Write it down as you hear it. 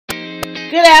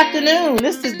Good afternoon.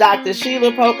 This is Dr.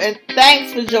 Sheila Pope, and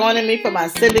thanks for joining me for my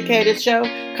syndicated show,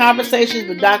 Conversations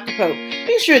with Dr. Pope.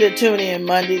 Be sure to tune in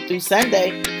Monday through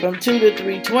Sunday from 2 to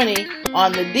 3:20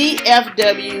 on the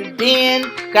DFW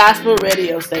Den Gospel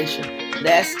Radio Station.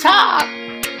 Let's talk.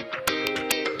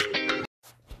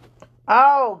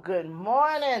 Oh, good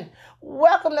morning.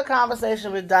 Welcome to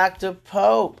Conversation with Dr.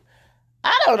 Pope.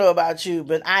 I don't know about you,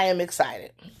 but I am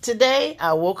excited. Today,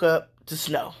 I woke up to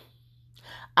snow.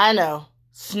 I know,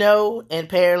 snow in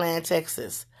Pearland,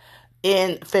 Texas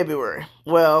in February.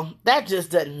 Well, that just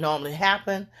doesn't normally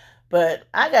happen, but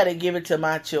I got to give it to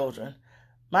my children.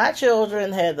 My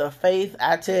children had the faith,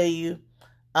 I tell you.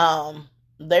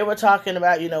 They were talking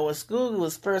about, when school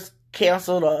was first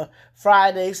canceled or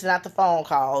Friday, sent out the phone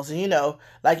calls. And,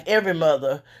 like every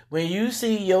mother, when you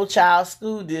see your child's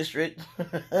school district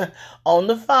on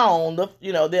the phone,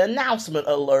 the announcement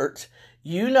alert,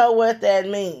 you know what that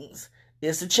means.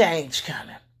 It's a change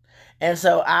coming. And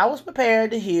so I was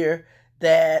prepared to hear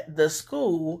that the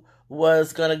school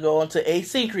was going to go into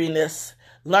asynchronous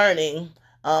learning,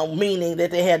 meaning that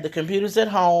they had the computers at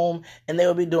home and they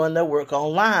would be doing their work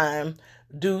online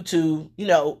due to,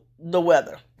 the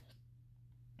weather.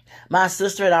 My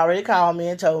sister had already called me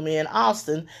and told me in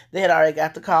Austin they had already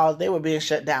got the call. They were being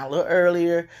shut down a little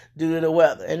earlier due to the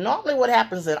weather. And normally what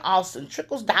happens in Austin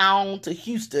trickles down to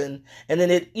Houston. And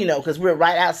then it, because we're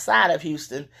right outside of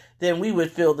Houston, then we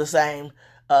would feel the same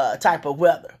type of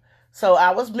weather. So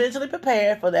I was mentally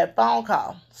prepared for that phone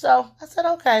call. So I said,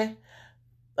 okay.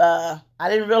 I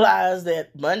didn't realize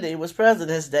that Monday was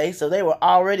President's Day, so they were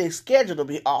already scheduled to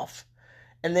be off.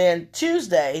 And then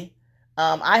Tuesday,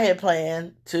 I had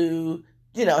planned to,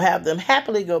 have them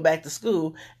happily go back to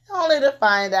school, only to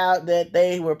find out that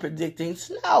they were predicting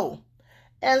snow.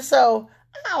 And so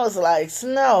I was like,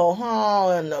 snow?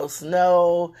 Oh, no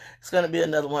snow. It's going to be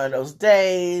another one of those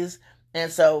days.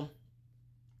 And so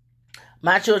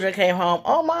my children came home.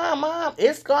 Oh, mom,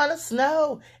 it's going to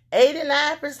snow.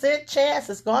 89% chance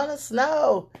it's going to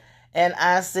snow. And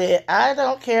I said, I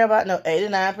don't care about no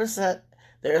 89%.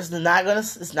 It's not going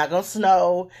to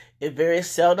snow. It very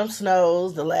seldom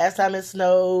snows. The last time it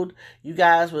snowed, you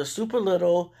guys were super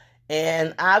little,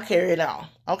 and I'll carry it on.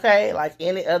 Okay? Like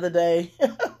any other day.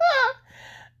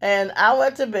 And I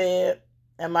went to bed,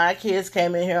 and my kids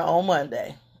came in here on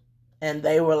Monday, and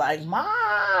they were like,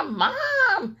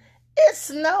 Mom, it's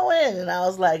snowing. And I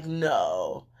was like,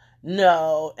 no.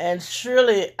 And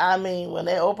surely, when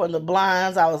they opened the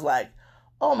blinds, I was like,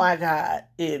 oh my God,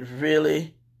 it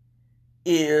really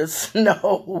is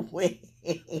snowing.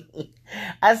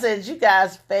 I said, you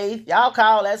guys' faith, y'all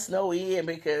call that snow in,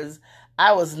 because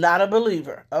I was not a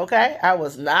believer, okay? I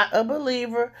was not a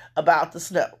believer about the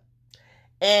snow.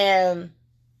 And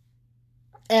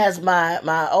as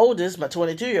my oldest, my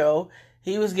 22-year-old,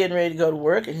 he was getting ready to go to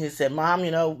work, and he said, Mom,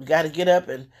 we got to get up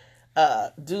and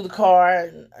do the car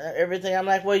and everything. I'm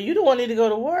like, well, you don't need to go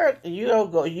to work. You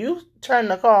don't go. You turn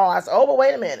the car on. I said, oh, but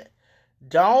wait a minute.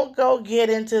 Don't go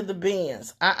get into the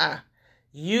Benz.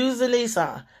 Use the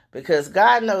Nissan, because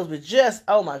God knows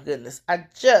oh my goodness, I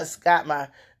just got my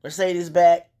Mercedes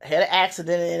back. Had an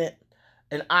accident in it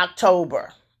in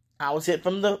October. I was hit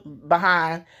from the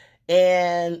behind,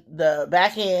 and the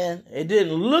back end, it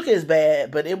didn't look as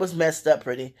bad, but it was messed up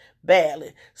pretty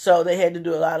badly. So they had to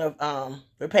do a lot of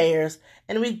repairs,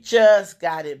 and we just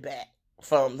got it back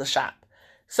from the shop.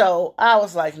 So I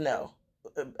was like, no.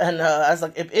 And I was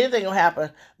like, if anything will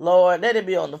happen, Lord, let it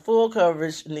be on the full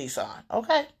coverage Nissan.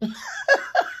 Okay?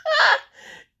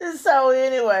 So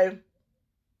anyway,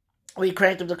 we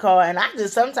cranked up the car, and I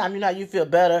just sometimes, you feel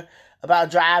better about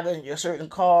driving your certain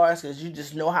cars because you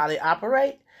just know how they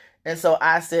operate. And so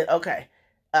I said, okay,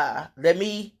 let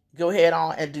me go ahead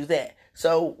on and do that.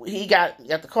 So he got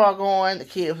the car going. The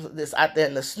kids just out there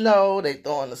in the snow. They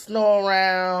throwing the snow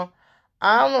around.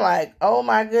 I'm like, oh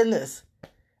my goodness.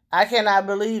 I cannot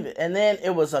believe it. And then it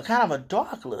was a kind of a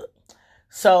dark look.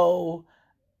 So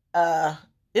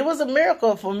it was a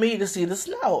miracle for me to see the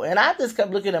snow. And I just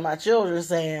kept looking at my children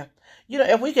saying,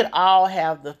 if we could all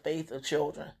have the faith of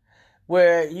children,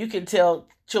 where you can tell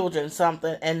children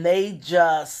something and they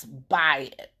just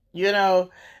buy it, and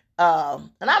I'm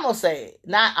going to say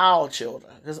not all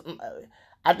children, because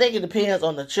I think it depends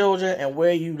on the children and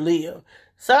where you live.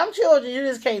 Some children, you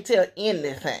just can't tell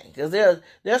anything, because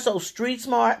they're so street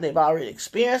smart. They've already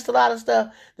experienced a lot of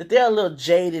stuff that they're a little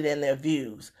jaded in their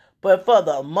views. But for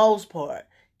the most part,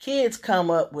 kids come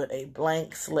up with a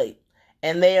blank slate,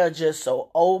 and they are just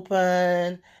so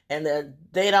open, and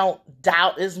they don't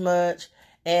doubt as much.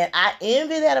 And I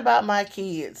envy that about my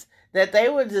kids, that they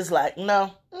were just like,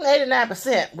 no,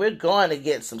 89%, we're going to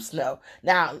get some snow.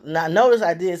 Now notice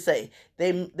I did say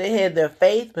they had their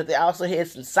faith, but they also had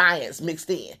some science mixed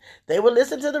in. They were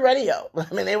listening to the radio.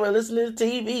 I mean, they were listening to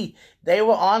TV. They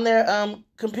were on their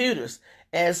computers.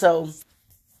 And so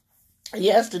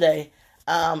yesterday,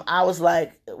 I was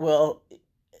like, well,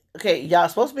 okay, y'all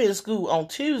supposed to be in school on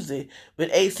Tuesday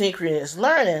with asynchronous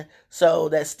learning. So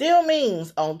that still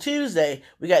means on Tuesday,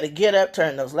 we got to get up,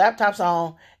 turn those laptops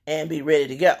on, and be ready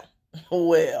to go.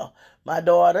 Well, my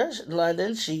daughter,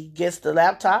 London, she gets the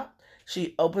laptop.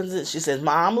 She opens it. She says,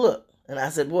 Mom, look. And I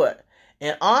said, what?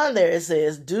 And on there it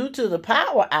says, due to the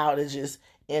power outages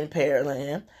in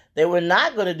Pearland, they were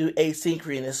not going to do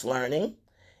asynchronous learning.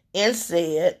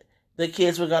 Instead, the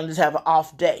kids were going to just have an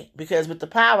off day. Because with the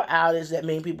power outage, that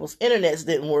means people's internets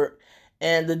didn't work.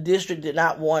 And the district did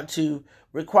not want to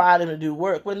require them to do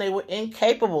work when they were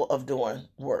incapable of doing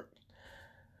work.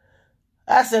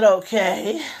 I said,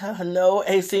 okay, no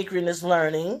asynchronous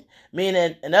learning,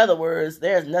 meaning, in other words,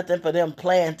 there's nothing for them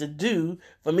planned to do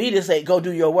for me to say, go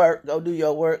do your work, go do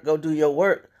your work, go do your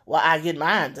work while I get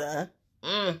mine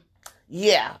done.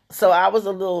 Yeah, so I was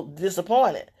a little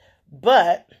disappointed.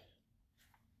 But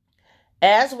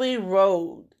as we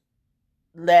rode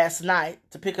last night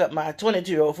to pick up my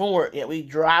 22-year-old from work, we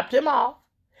dropped him off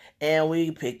and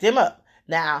we picked him up.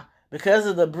 Now, because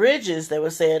of the bridges, they were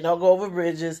saying don't go over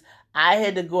bridges. I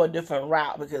had to go a different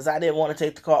route because I didn't want to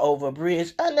take the car over a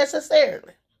bridge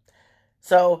unnecessarily.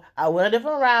 So I went a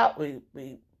different route.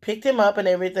 We picked him up and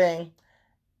everything.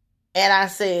 And I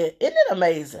said, isn't it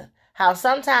amazing how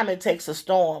sometimes it takes a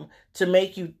storm to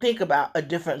make you think about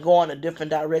going a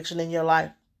different direction in your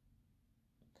life?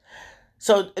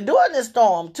 So during this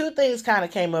storm, two things kind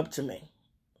of came up to me.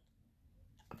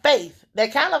 Faith,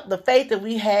 the faith that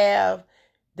we have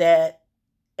that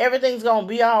everything's going to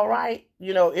be all right,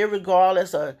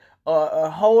 irregardless or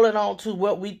holding on to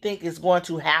what we think is going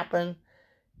to happen.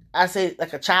 I say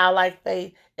like a childlike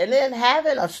faith. And then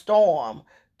having a storm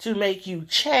to make you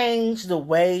change the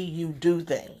way you do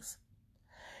things.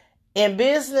 In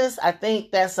business, I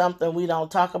think that's something we don't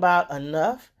talk about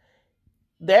enough.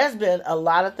 There's been a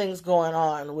lot of things going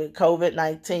on with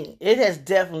COVID-19. It has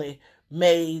definitely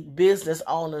made business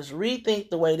owners rethink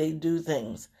the way they do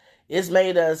things. It's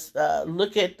made us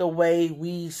look at the way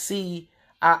we see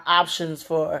our options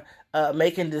for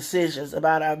making decisions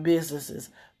about our businesses.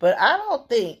 But I don't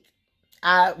think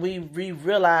we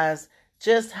realize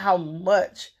just how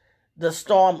much the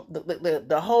storm,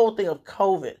 the whole thing of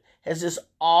COVID has just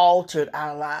altered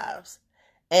our lives.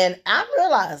 And I'm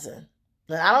realizing,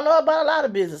 and I don't know about a lot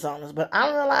of business owners, but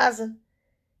I'm realizing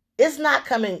it's not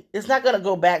going to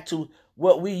go back to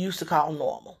what we used to call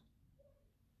normal.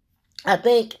 I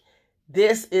think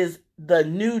this is the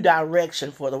new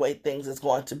direction for the way things is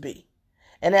going to be.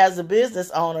 And as a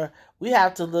business owner, we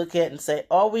have to look at and say,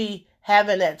 are we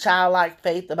having that childlike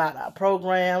faith about our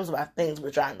programs, about things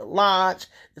we're trying to launch,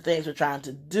 the things we're trying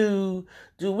to do?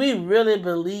 Do we really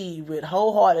believe with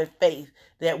wholehearted faith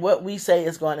that what we say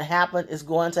is going to happen is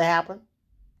going to happen?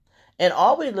 And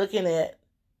are we looking at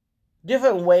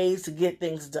different ways to get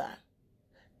things done?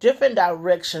 Different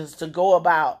directions to go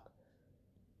about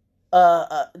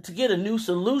to get a new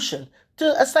solution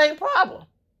to a same problem.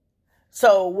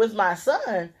 So with my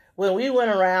son, when we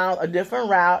went around a different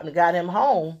route and got him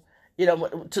home,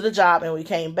 to the job and we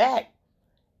came back,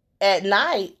 at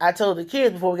night, I told the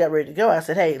kids before we got ready to go, I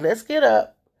said, hey, let's get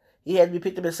up. He had to be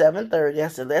picked up at 7:30. I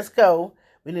said, let's go.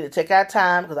 We need to take our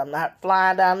time because I'm not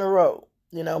flying down the road.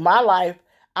 My life,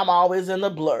 I'm always in the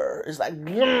blur. It's like,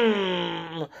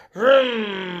 vroom,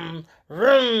 vroom,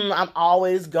 vroom. I'm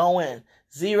always going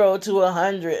 0 to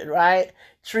 100, right?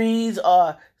 Trees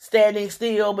are standing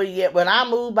still, but yet when I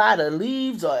move by, the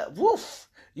leaves are woof.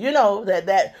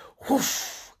 That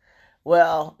woof.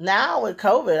 Well, now with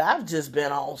COVID, I've just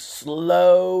been on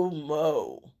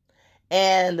slow-mo.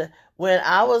 And when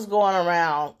I was going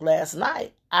around last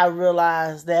night, I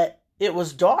realized that it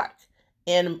was dark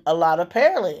in a lot of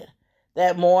Pearland.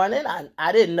 That morning,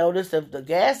 I didn't notice if the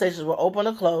gas stations were open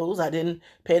or closed. I didn't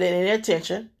pay any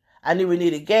attention. I knew we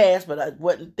needed gas, but I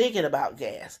wasn't thinking about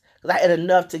gas because I had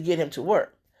enough to get him to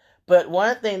work. But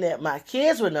one thing that my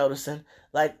kids were noticing,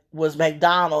 was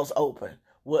McDonald's open,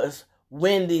 was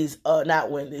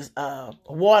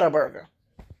Whataburger.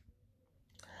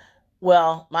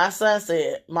 Well, my son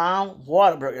said, Mom,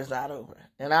 Whataburger's not open.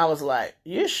 And I was like,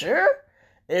 you sure?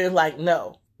 It was like,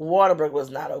 no, Whataburger was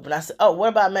not open. I said, oh, what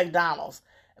about McDonald's?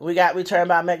 We turned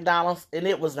by McDonald's and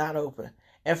it was not open.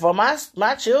 And for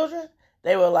my children,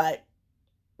 they were like,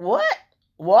 what?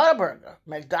 Whataburger?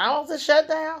 McDonald's is shut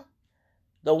down?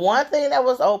 The one thing that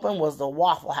was open was the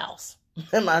Waffle House.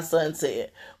 And my son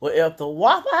said, well, if the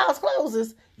Waffle House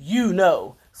closes, you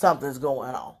know something's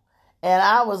going on. And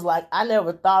I was like, I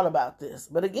never thought about this.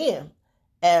 But again,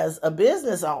 as a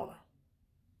business owner,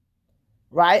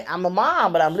 right? I'm a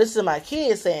mom, but I'm listening to my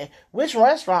kids saying which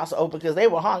restaurants are open because they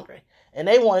were hungry and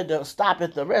they wanted to stop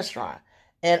at the restaurant.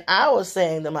 And I was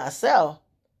saying to myself,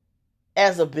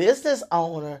 as a business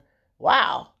owner,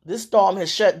 wow, this storm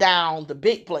has shut down the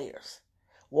big players.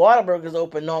 Whataburger's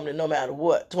open normally no matter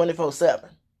what, 24/7.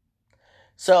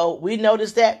 So we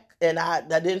noticed that, and I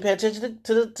didn't pay attention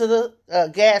to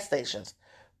the gas stations.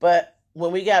 But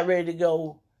when we got ready to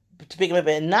go to pick them up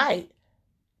at night,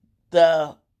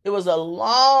 it was a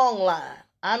long line.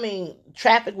 I mean,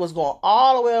 traffic was going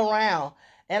all the way around.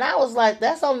 And I was like,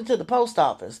 that's only to the post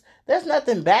office. There's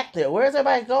nothing back there. Where's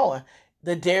everybody going?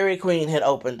 The Dairy Queen had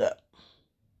opened up.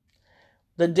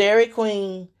 The Dairy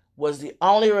Queen was the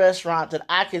only restaurant that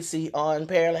I could see on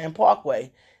Pearland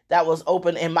Parkway that was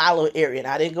open in my little area. And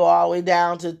I didn't go all the way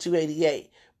down to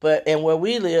 288. And where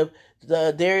we live,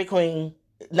 the Dairy Queen,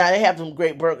 now they have some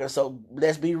great burgers, so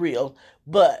let's be real.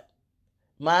 But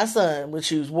my son would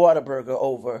choose Whataburger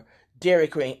over Dairy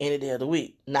Queen any day of the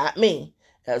week. Not me.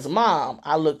 As a mom,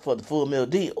 I look for the full meal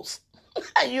deals.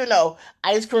 You know,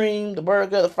 ice cream, the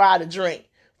burger, the fry, the drink,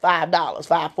 $5,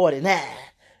 $5.49.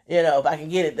 You know, if I can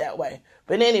get it that way.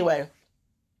 But anyway,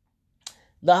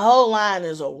 the whole line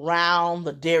is around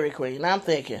the Dairy Queen. And I'm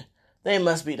thinking, they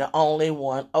must be the only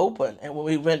one open. And when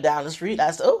we went down the street,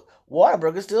 I said, oh,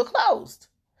 Whataburger's still closed.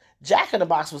 Jack in the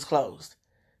Box was closed.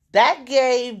 That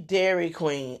gave Dairy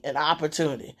Queen an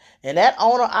opportunity. And that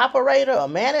owner, operator, or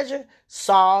manager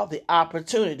saw the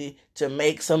opportunity to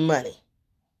make some money.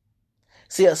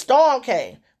 See, a storm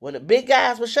came. When the big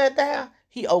guys were shut down,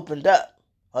 he opened up.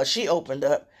 Or she opened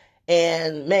up.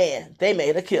 And man, they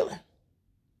made a killing.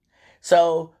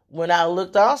 So when I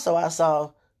looked also, I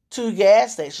saw 2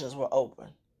 gas stations were open.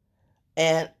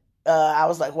 And I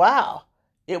was like, wow.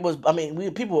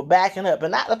 People were backing up.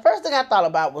 And the first thing I thought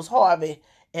about was Harvey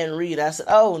and Rita. I said,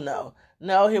 oh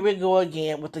no, here we go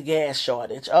again with the gas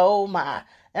shortage. Oh my.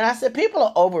 And I said, people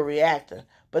are overreacting.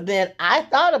 But then I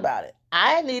thought about it.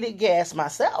 I needed gas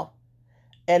myself.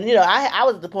 And I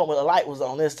was at the point where the light was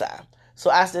on this time. So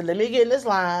I said, let me get in this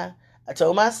line. I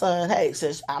told my son, hey,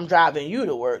 since I'm driving you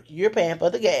to work, you're paying for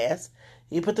the gas.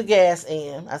 He put the gas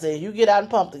in. I said, you get out and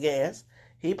pump the gas.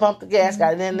 He pumped the gas,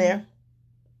 got it in there.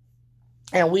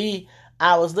 And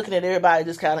I was looking at everybody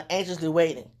just kind of anxiously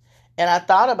waiting. And I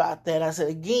thought about that. I said,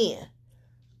 again,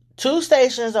 2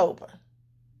 stations open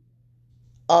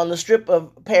on the strip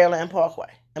of Pearland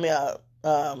Parkway.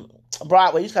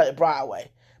 Broadway. You used to call it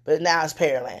Broadway, but now it's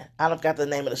Pearland. I don't forgot the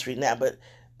name of the street now, but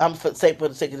I'm for the sake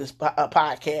of this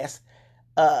podcast,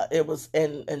 it was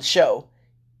in show.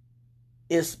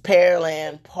 It's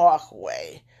Pearland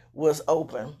Parkway was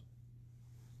open.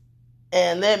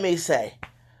 And let me say,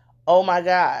 oh my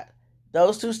God,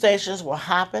 those 2 stations were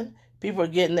hopping. People were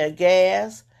getting their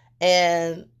gas.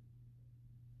 And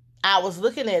I was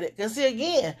looking at it. Because see,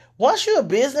 again, once you're a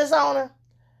business owner,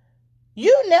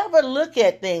 you never look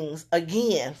at things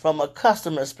again from a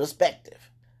customer's perspective.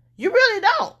 You really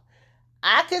don't.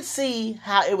 I could see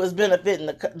how it was benefiting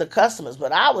the customers,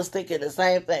 but I was thinking the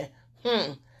same thing.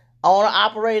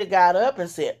 Owner-operator got up and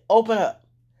said, open up.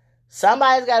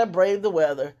 Somebody's got to brave the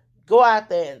weather. Go out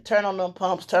there and turn on them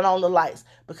pumps, turn on the lights,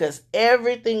 because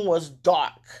everything was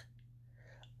dark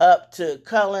up to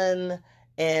Cullen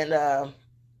and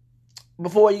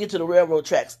before you get to the railroad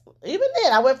tracks. Even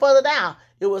then, I went further down.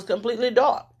 It was completely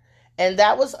dark, and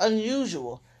that was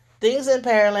unusual. Things in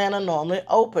Pearland are normally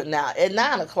open now. At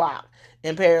 9 o'clock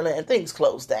in Pearland, things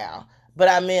close down. But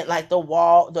I meant like the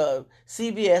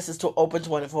CVS is open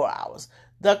 24 hours.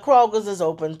 The Kroger's is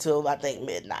open till I think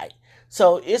midnight.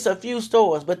 So it's a few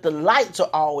stores, but the lights are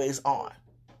always on.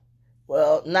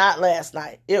 Well, not last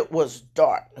night. It was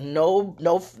dark. No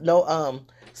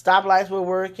stoplights were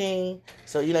working.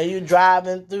 So you're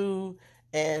driving through,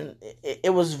 and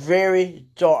it was very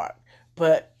dark.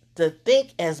 But to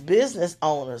think as business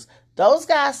owners, those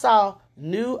guys saw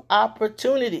new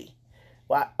opportunity.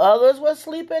 While others were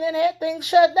sleeping and had things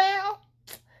shut down,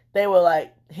 they were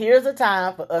like, here's a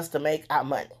time for us to make our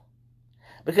money.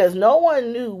 Because no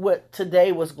one knew what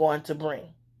today was going to bring.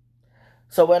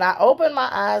 So when I opened my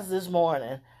eyes this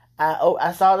morning,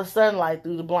 I saw the sunlight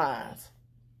through the blinds.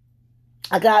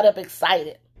 I got up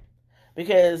excited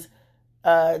because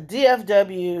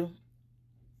DFW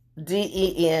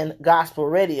DEN Gospel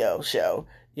Radio Show,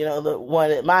 the one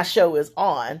that my show is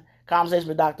on, Conversation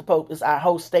with Dr. Pope is our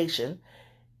host station.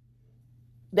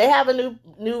 They have a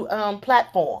new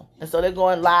platform, and so they're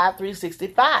going live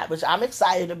 365, which I'm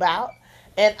excited about.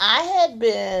 And I had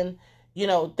been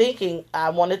thinking I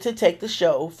wanted to take the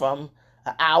show from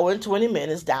an hour and 20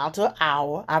 minutes down to an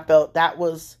hour. I felt that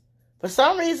was, for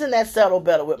some reason, that settled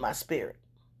better with my spirit.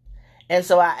 And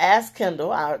so I asked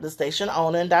Kendall, the station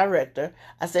owner and director,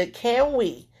 I said, can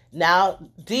we now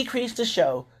decrease the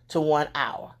show to 1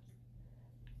 hour?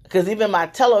 Because even my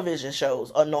television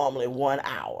shows are normally 1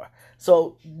 hour.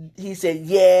 So he said,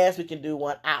 yes, we can do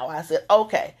 1 hour. I said,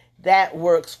 okay, that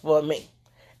works for me.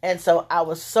 And so I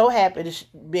was so happy to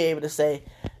be able to say,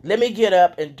 let me get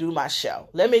up and do my show.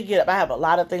 Let me get up. I have a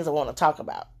lot of things I want to talk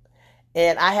about.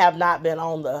 And I have not been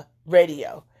on the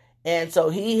radio. And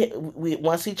so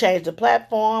once he changed the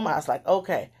platform, I was like,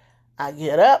 okay, I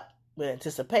get up with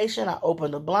anticipation. I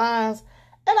open the blinds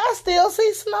and I still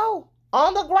see snow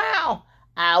on the ground.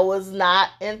 I was not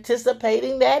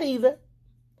anticipating that either.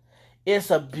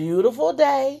 It's a beautiful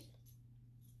day.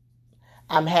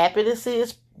 I'm happy to see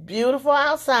it's beautiful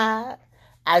outside.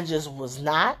 I just was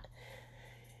not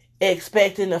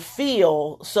expecting to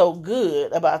feel so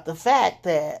good about the fact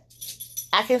that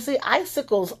I can see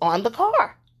icicles on the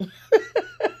car.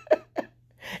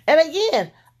 And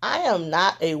again, I am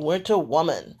not a winter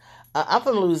woman. I'm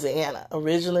from Louisiana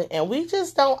originally, and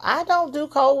I don't do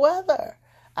cold weather.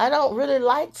 I don't really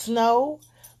like snow,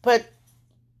 but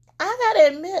I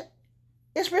gotta admit,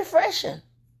 it's refreshing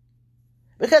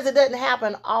because it doesn't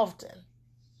happen often.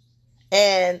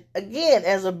 And again,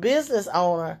 as a business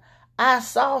owner, I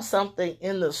saw something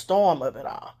in the storm of it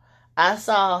all. I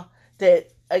saw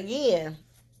that, again,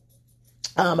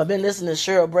 I've been listening to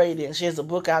Cheryl Brady, and she has a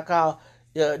book out called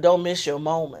Don't Miss Your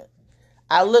Moment.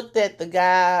 I looked at the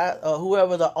guy, or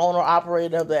whoever the owner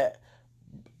operator of that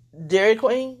Dairy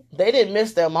Queen. They didn't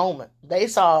miss their moment. They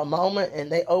saw a moment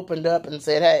and they opened up and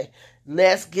said, hey,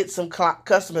 let's get some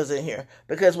customers in here.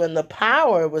 Because when the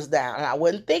power was down, and I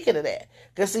wasn't thinking of that.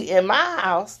 Because see, in my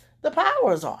house, the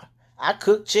power is on. I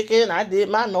cooked chicken. I did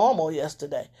my normal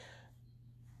yesterday.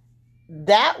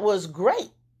 That was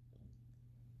great.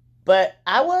 But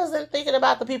I wasn't thinking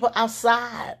about the people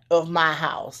outside of my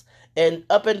house and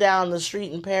up and down the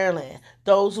street in Pearland,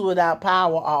 those who were without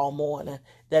power all morning,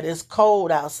 that it's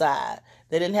cold outside.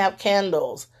 They didn't have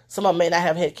candles. Some of them may not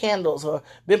have had candles or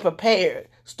been prepared.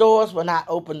 Stores were not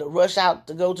open to rush out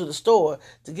to go to the store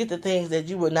to get the things that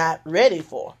you were not ready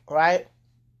for, right?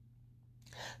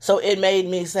 So it made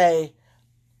me say,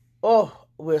 oh,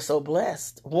 we're so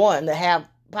blessed. One, to have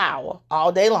power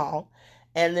all day long.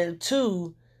 And then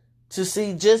two, to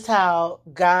see just how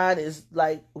God is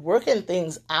like working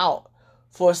things out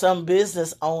for some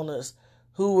business owners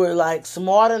who were like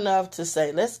smart enough to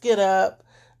say, let's get up,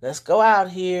 let's go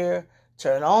out here,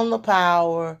 turn on the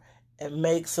power, and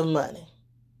make some money.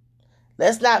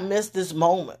 Let's not miss this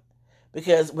moment,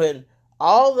 because when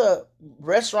all the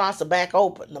restaurants are back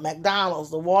open, the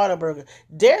McDonald's, the Whataburger,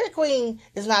 Dairy Queen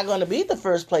is not going to be the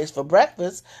first place for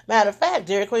breakfast. Matter of fact,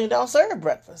 Dairy Queen don't serve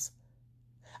breakfast.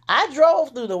 I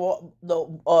drove through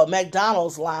the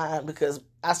McDonald's line because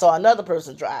I saw another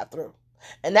person drive through.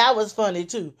 And that was funny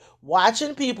too.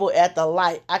 Watching people at the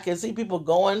light, I can see people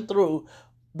going through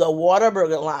the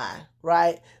Whataburger line,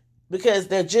 right? Because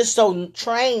they're just so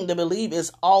trained to believe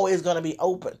it's always going to be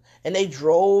open. And they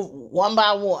drove one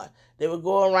by one. They would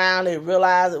go around, they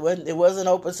realized it wasn't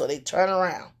open, so they turn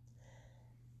around.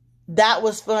 That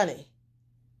was funny.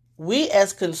 We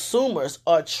as consumers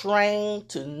are trained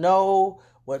to know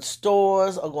what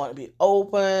stores are going to be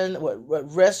open,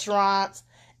 what restaurants.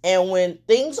 And when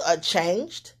things are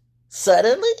changed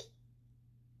suddenly,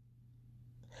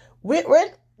 we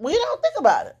don't think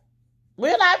about it.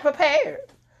 We're not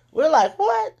prepared. We're like,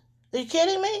 what? Are you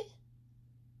kidding me?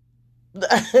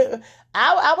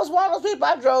 I was one of those people.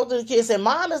 I drove to the kids and said,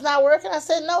 Mom, it's not working. I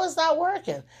said, no, it's not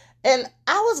working. And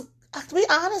to be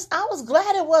honest, I was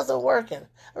glad it wasn't working.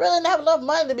 I really didn't have enough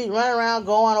money to be running around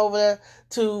going over there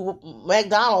to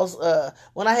McDonald's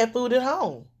when I had food at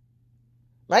home.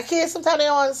 My kids, sometimes they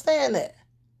don't understand that.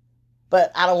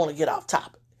 But I don't want to get off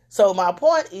topic. So my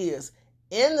point is,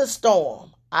 in the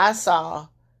storm, I saw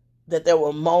that there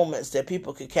were moments that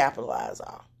people could capitalize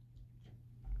on.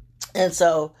 And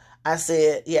so I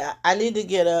said, yeah, I need to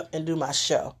get up and do my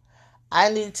show. I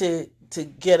need to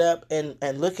get up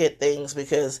and look at things,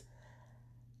 because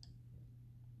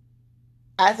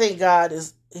I think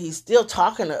He's still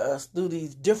talking to us through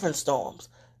these different storms.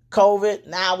 COVID,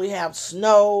 now we have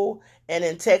snow, and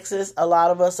in Texas, a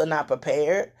lot of us are not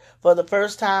prepared. For the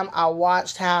first time, I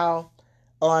watched how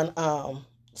on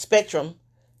Spectrum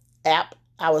app,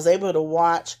 I was able to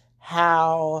watch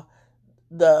how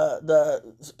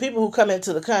the people who come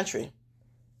into the country,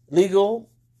 legal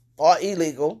or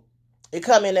illegal, they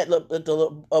come in at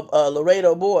the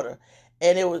Laredo border,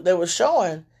 and they were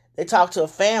showing they talked to a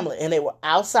family, and they were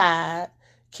outside.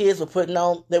 Kids were putting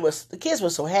on. The kids were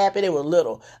so happy. They were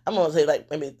little. I'm gonna say like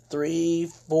maybe 3,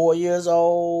 4 years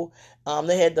old.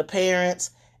 They had the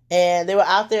parents, and they were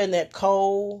out there in that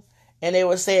cold, and they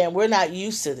were saying, "We're not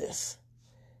used to this.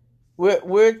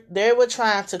 They were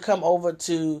trying to come over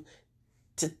to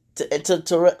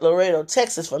Laredo,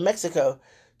 Texas, from Mexico,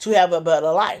 to have a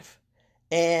better life."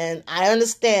 And I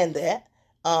understand that.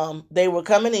 They were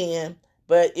coming in,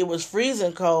 but it was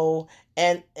freezing cold,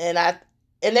 and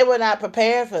they were not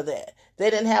prepared for that. They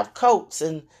didn't have coats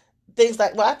and things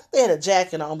like. Well, I think they had a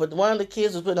jacket on, but one of the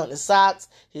kids was putting on his socks,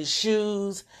 his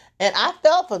shoes, and I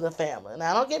felt for the family.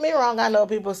 Now, don't get me wrong. I know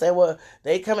people say, "Well,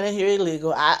 they coming in here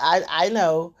illegal." I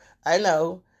know,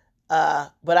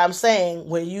 but I'm saying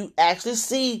when you actually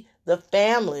see the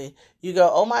family, you go,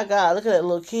 "Oh my God, look at that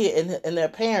little kid and their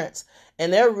parents."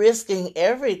 And they're risking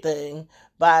everything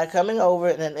by coming over.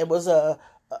 And it was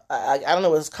I don't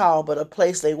know what it's called, but a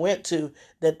place they went to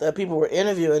that the people were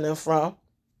interviewing them from.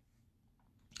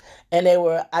 And they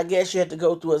were, I guess you had to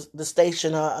go through the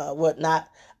station or whatnot,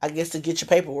 I guess, to get your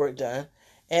paperwork done.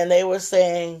 And they were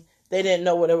saying they didn't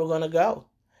know where they were going to go.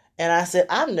 And I said,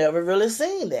 I've never really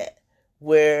seen that,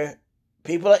 where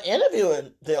people are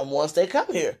interviewing them once they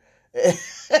come here.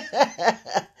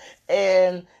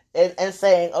 and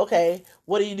saying, okay,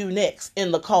 what do you do next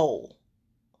in the cold?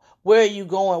 Where are you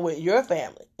going with your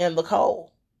family in the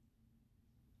cold?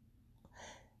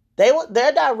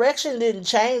 Their direction didn't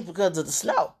change because of the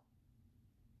snow.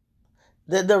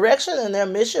 The direction and their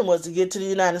mission was to get to the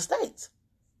United States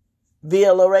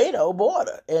via Laredo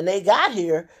border. And they got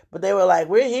here, but they were like,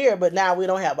 we're here, but now we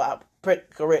don't have our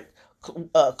correct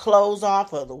clothes on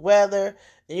for the weather.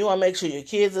 And you want to make sure your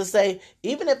kids are safe.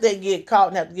 Even if they get caught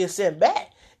and have to get sent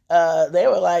back, they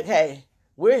were like, hey,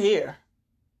 we're here.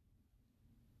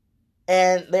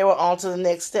 And they were on to the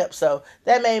next step. So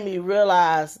that made me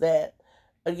realize that,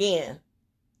 again,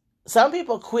 some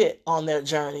people quit on their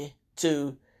journey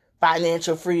to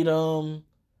financial freedom,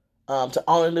 to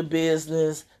owning the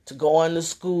business, to going to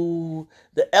school.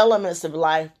 The elements of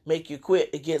life make you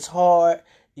quit. It gets hard.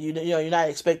 You're not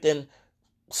expecting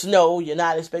snow. You're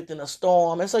not expecting a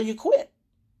storm. And so you quit.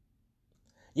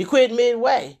 You quit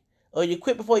midway, or you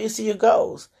quit before you see your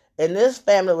goals. And this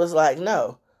family was like,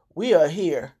 no, we are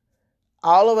here.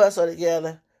 All of us are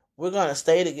together. We're going to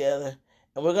stay together,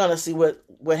 and we're going to see what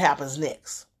happens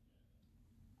next.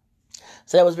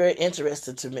 So that was very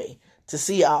interesting to me to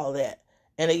see all that.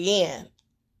 And again,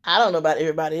 I don't know about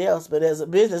everybody else, but as a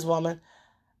businesswoman,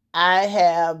 I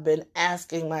have been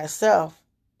asking myself,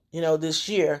 this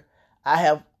year,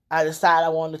 I decided I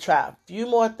wanted to try a few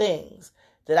more things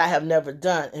that I have never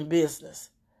done in business,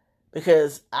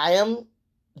 because I am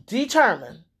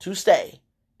determined to stay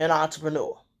an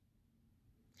entrepreneur.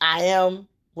 I am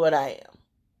what I am.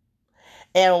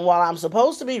 And while I'm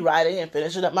supposed to be writing and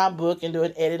finishing up my book and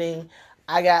doing editing,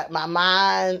 I got my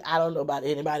mind, I don't know about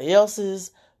anybody else's,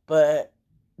 but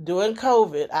during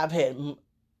COVID, I've had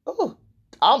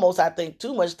almost, I think,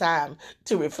 too much time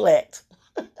to reflect.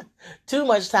 Too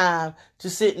much time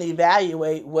to sit and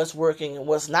evaluate what's working and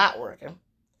what's not working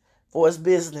for its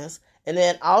business. And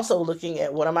then also looking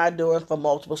at what am I doing for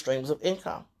multiple streams of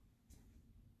income.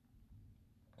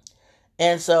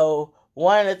 And so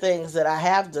one of the things that I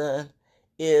have done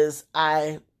is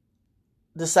I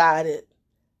decided,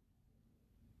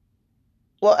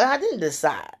 well, I didn't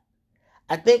decide.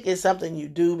 I think it's something you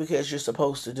do because you're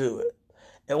supposed to do it.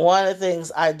 And one of the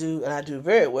things I do, and I do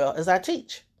very well, is I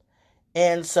teach.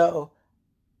 And so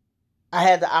I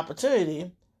had the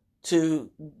opportunity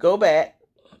to go back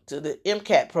to the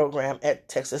MCAT program at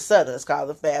Texas Southern. It's called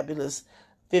the Fabulous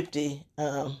 50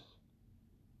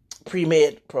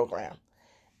 Pre-Med program.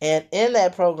 And in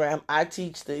that program, I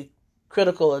teach the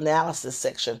critical analysis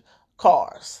section,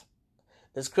 CARS.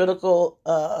 It's critical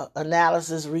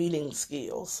analysis reading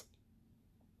skills.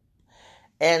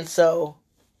 And so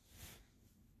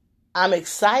I'm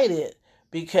excited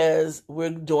because we're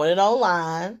doing it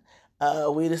online.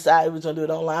 We decided we were going to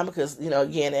do it online because,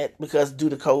 because due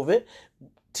to COVID,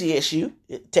 TSU,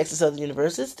 Texas Southern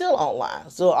University, is still online.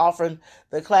 Still offering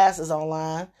the classes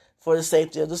online for the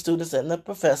safety of the students and the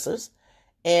professors.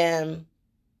 And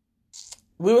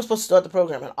we were supposed to start the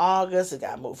program in August. It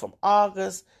got moved from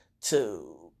August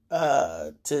to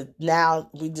now.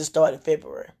 We just started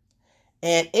February.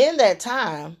 And in that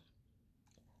time,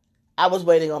 I was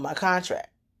waiting on my contract.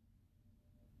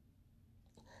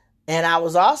 And I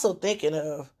was also thinking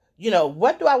of,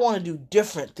 what do I want to do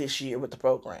different this year with the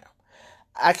program?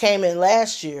 I came in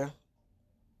last year,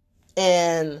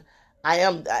 and I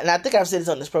think I've said this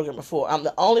on this program before, I'm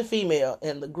the only female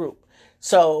in the group.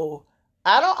 So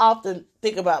I don't often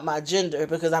think about my gender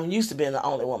because I'm used to being the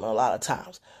only woman a lot of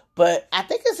times. But I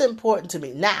think it's important to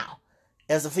me now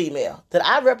as a female that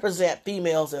I represent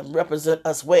females and represent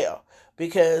us well.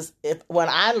 Because if when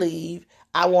I leave,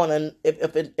 I want to,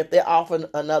 if they're offering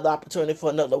another opportunity for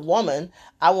another woman,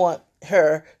 I want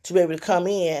her to be able to come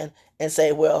in and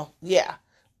say, well, yeah,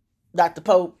 Dr.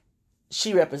 Pope,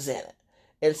 she represented.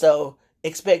 And so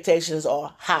expectations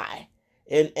are high.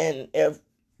 And if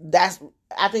that's,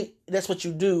 I think that's what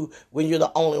you do when you're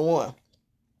the only one.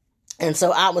 And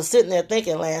so I was sitting there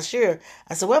thinking last year,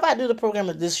 I said, well, if I do the program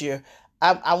this year,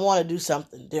 I want to do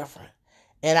something different.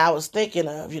 And I was thinking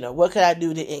of, what can I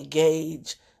do to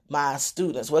engage my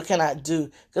students? What can I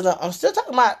do? Because I'm still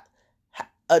talking about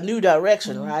a new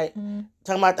direction, right?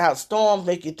 Talking about how storms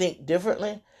make you think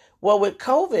differently. Well, with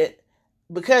COVID,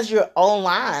 because you're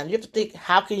online, you have to think,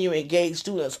 how can you engage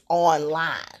students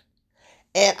online?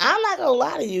 And I'm not going to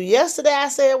lie to you. Yesterday I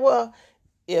said, well,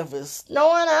 if it's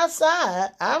snowing outside,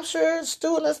 I'm sure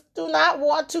students do not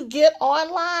want to get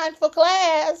online for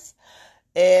class.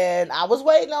 And I was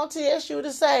waiting on TSU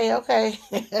to say, okay,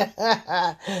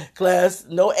 class,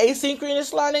 no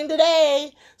asynchronous learning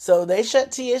today. So they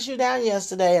shut TSU down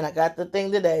yesterday, and I got the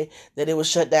thing today that it was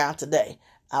shut down today.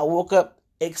 I woke up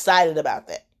excited about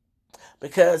that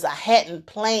because I hadn't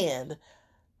planned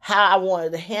how I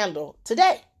wanted to handle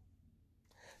today.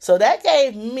 So that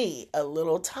gave me a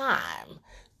little time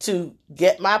to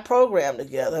get my program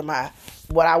together,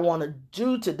 what I want to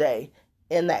do today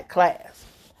in that class.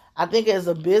 I think as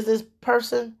a business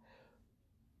person,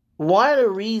 one of the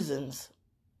reasons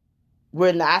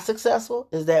we're not successful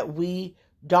is that we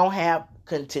don't have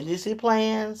contingency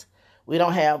plans. We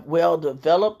don't have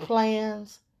well-developed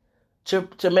plans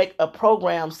to make a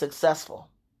program successful.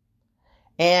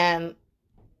 And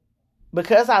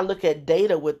because I look at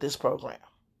data with this program,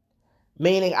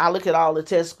 meaning I look at all the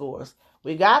test scores,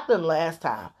 we got them last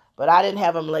time, but I didn't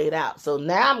have them laid out. So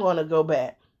now I'm going to go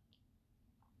back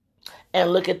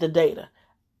and look at the data.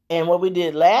 And what we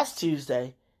did last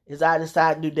Tuesday is I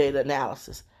decided to do data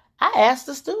analysis. I asked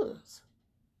the students,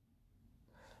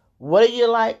 what do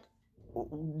you like?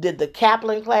 Did the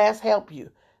Kaplan class help you?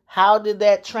 How did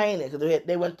that training, because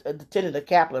they attended the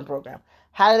Kaplan program,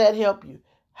 how did that help you?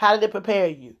 How did it prepare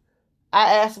you?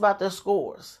 I asked about their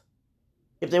scores.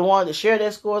 If they wanted to share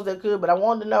their scores, they could, but I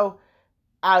wanted to know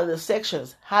out of the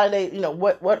sections, how did they,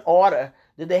 what order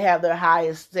did they have their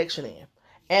highest section in?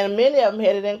 And many of them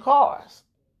had it in cars.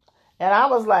 And I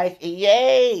was like,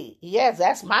 yay, yes,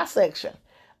 that's my section.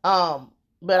 But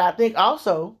I think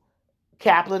also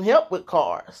Kaplan helped with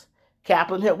cars.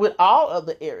 Kaplan helped with all of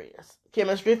the areas,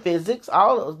 chemistry, physics,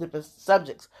 all those different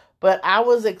subjects. But I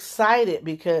was excited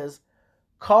because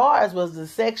cars was the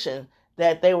section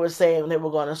that they were saying they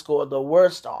were going to score the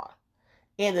worst on.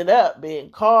 Ended up being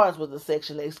cars was the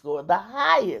section they scored the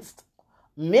highest.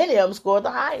 Many of them scored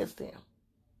the highest in.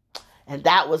 And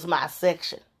that was my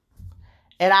section.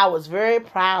 And I was very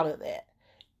proud of that.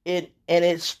 It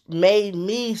made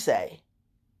me say,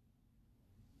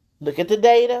 look at the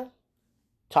data,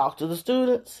 talk to the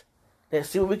students, let's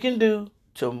see what we can do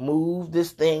to move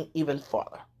this thing even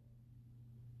further.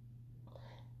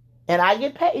 And I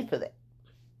get paid for that.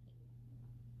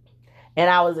 And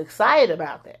I was excited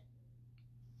about that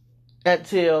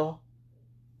until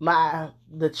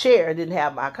the chair didn't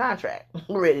have my contract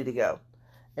ready to go.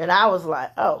 And I was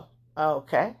like, oh,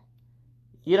 okay.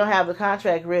 You don't have the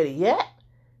contract ready yet?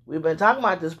 We've been talking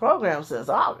about this program since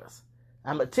August.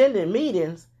 I'm attending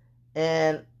meetings,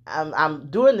 and I'm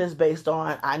doing this based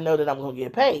on I know that I'm going to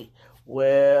get paid.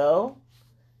 Well,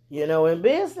 in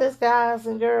business, guys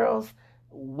and girls,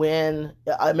 when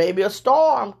maybe a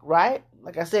storm, right?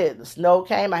 Like I said, the snow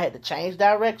came, I had to change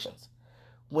directions.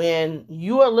 When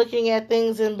you are looking at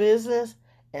things in business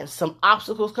and some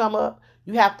obstacles come up,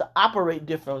 you have to operate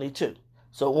differently too.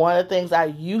 So one of the things I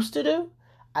used to do,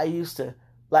 I used to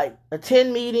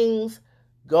attend meetings,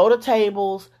 go to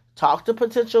tables, talk to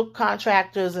potential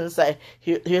contractors and say,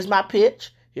 here's my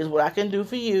pitch. Here's what I can do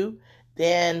for you.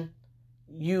 Then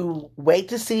you wait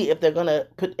to see if they're going to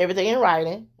put everything in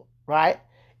writing, right?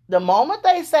 The moment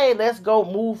they say, let's go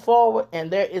move forward, and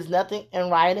there is nothing in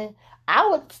writing, I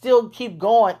would still keep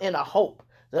going in a hope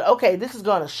that, okay, this is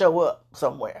going to show up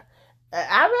somewhere.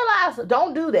 I realize,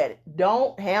 don't do that.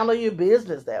 Don't handle your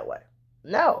business that way.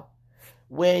 No.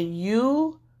 When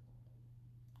you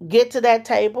get to that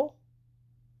table,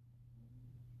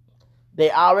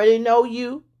 they already know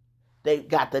you. They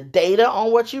got the data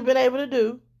on what you've been able to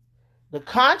do. The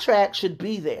contract should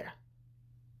be there.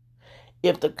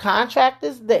 If the contract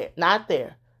is there, not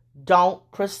there, don't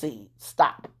proceed.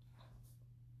 Stop.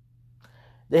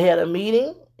 They had a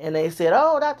meeting and they said,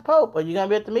 "Oh, Dr. Pope, are you going to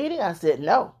be at the meeting?" I said,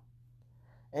 "No."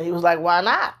 And he was like, "Why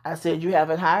not?" I said, "You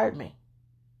haven't hired me."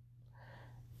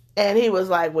 And he was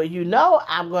like, "Well, it's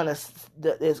going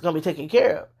to be taken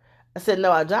care of." I said,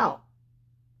 "No, I don't."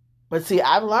 But see,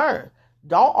 I've learned,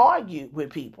 don't argue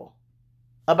with people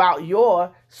about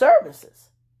your services.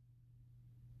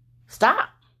 Stop.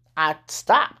 I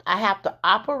stopped. I have to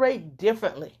operate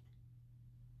differently.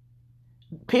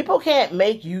 People can't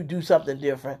make you do something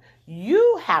different.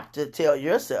 You have to tell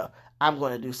yourself, I'm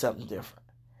going to do something different.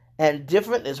 And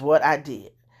different is what I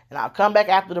did. And I'll come back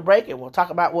after the break and we'll talk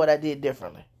about what I did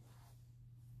differently.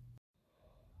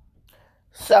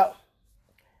 So,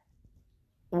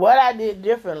 what I did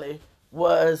differently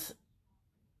was,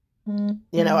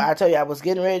 I tell you, I was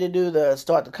getting ready to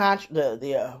start the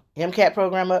MCAT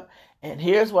program up. And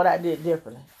here's what I did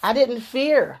differently. I didn't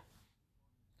fear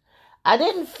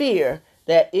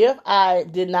that if I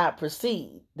did not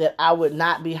proceed, that I would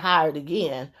not be hired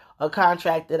again or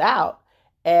contracted out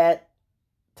at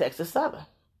Texas Southern.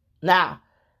 Now,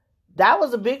 that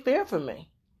was a big fear for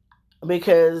me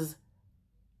because,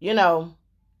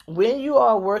 when you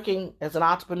are working as an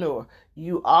entrepreneur,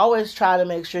 you always try to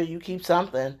make sure you keep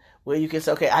something where you can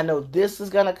say, okay, I know this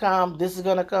is going to come, this is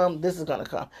going to come, this is going to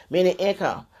come, meaning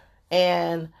income.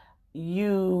 And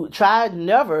you try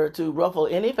never to ruffle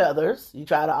any feathers. You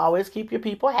try to always keep your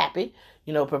people happy,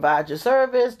 provide your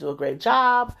service, do a great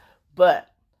job. But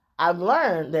I've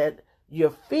learned that your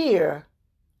fear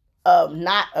of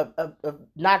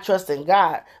not trusting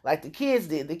God, like the kids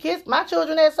did. My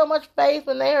children had so much faith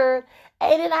when they heard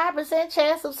 89%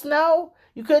 chance of snow.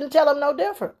 You couldn't tell them no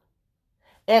different.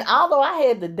 And although I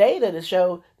had the data to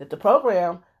show that the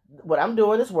program, what I'm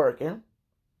doing is working,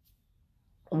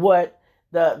 what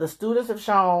the students have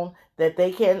shown that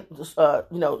they can,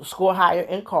 score higher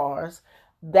in cars,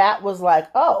 that was like,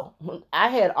 oh, I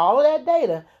had all of that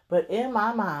data, but in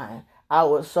my mind, I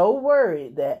was so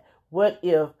worried that what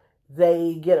if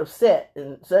they get upset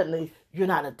and suddenly you're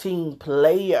not a team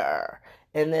player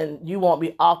and then you won't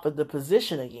be offered the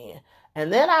position again.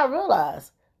 And then I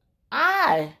realized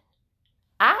I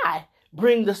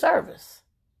bring the service.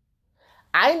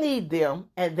 I need them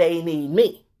and they need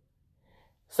me.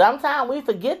 Sometimes we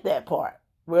forget that part.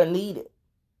 We're needed.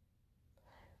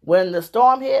 When the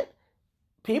storm hit,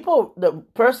 the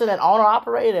person that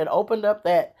owner-operated and opened up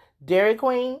that Dairy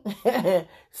Queen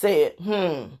said,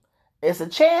 it's a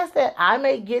chance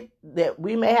that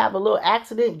we may have a little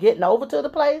accident getting over to the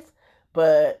place,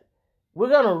 but we're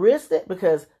going to risk it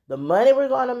because the money we're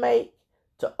going to make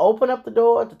to open up the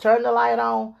door, to turn the light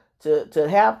on, to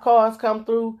have cars come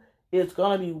through, it's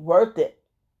going to be worth it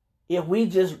if we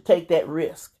just take that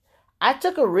risk. I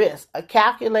took a risk, a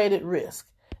calculated risk.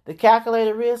 The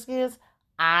calculated risk is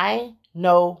I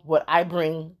know what I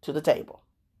bring to the table.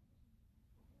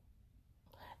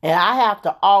 And I have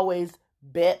to always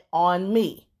bet on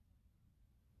me.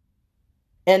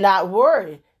 And not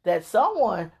worry that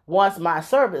someone wants my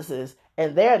services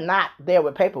and they're not there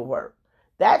with paperwork.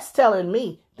 That's telling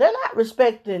me they're not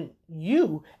respecting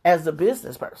you as a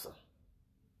business person.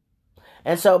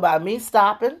 And so by me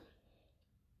stopping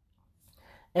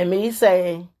and me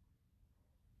saying,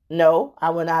 no,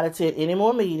 I will not attend any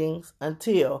more meetings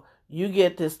until you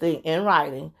get this thing in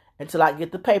writing, until I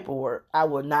get the paperwork, I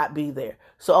will not be there.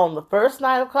 So on the first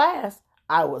night of class,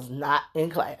 I was not in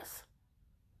class.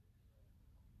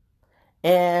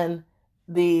 And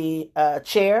the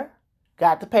chair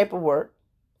got the paperwork,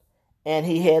 and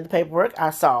he had the paperwork. I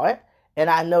saw it, and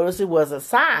I noticed it wasn't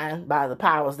signed by the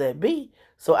powers that be.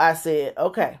 So I said,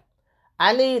 okay,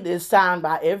 I need this signed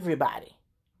by everybody.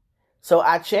 So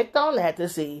I checked on that to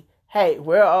see, hey,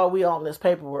 where are we on this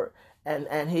paperwork?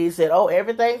 And he said, oh,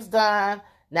 everything's done.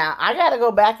 Now I got to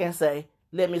go back and say,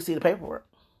 let me see the paperwork.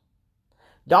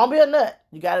 Don't be a nut.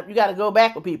 You got to go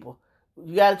back with people.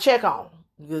 You got to check on them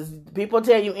because people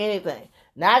tell you anything.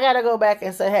 Now I got to go back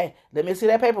and say, hey, let me see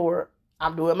that paperwork.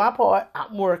 I'm doing my part.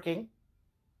 I'm working.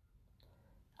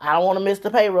 I don't want to miss the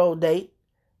payroll date.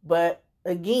 But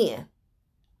again,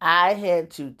 I had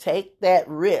to take that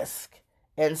risk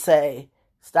and say,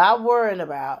 stop worrying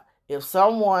about if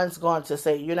someone's going to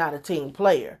say you're not a team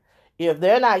player. If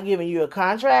they're not giving you a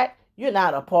contract, you're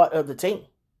not a part of the team.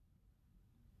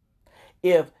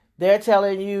 If they're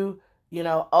telling you,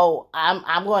 oh,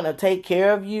 I'm going to take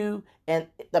care of you and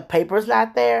the paper's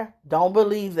not there, don't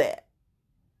believe that.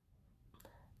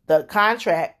 The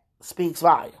contract speaks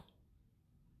volume.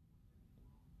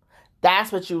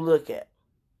 That's what you look at.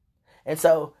 And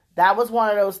so that was one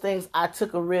of those things I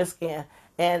took a risk in.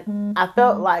 And I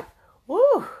felt like,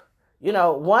 whew,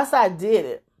 once I did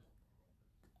it,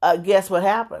 guess what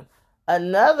happened?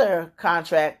 another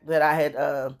contract that I had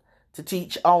to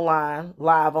teach online,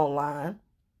 live online,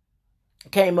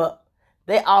 came up.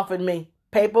 They offered me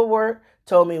paperwork,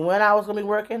 told me when I was going to be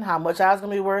working, how much I was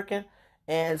going to be working,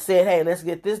 and said, hey, let's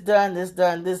get this done, this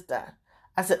done, this done.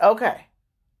 I said, okay.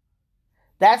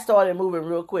 That started moving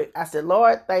real quick. I said,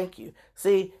 Lord, thank you.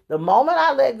 See, the moment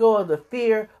I let go of the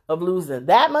fear of losing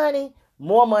that money,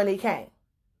 more money came.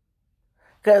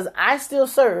 Because I still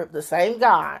serve the same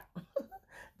God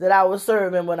that I was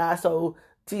serving when I sold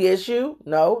TSU.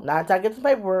 No, not until I get the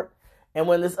paperwork. And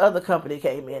when this other company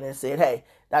came in and said, hey,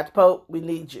 Dr. Pope, we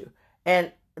need you.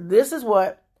 And this is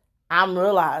what I'm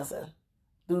realizing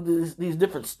through these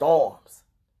different storms.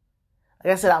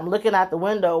 Like I said, I'm looking out the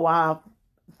window while I'm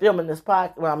filming this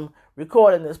while I'm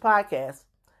recording this podcast,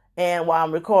 and while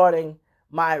I'm recording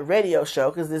my radio show,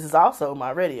 because this is also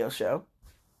my radio show.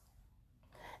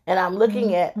 And I'm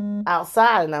looking at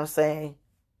outside and I'm saying,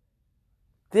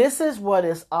 this is what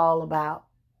it's all about.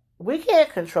 We can't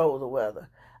control the weather.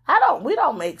 We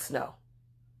don't make snow.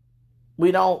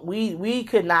 We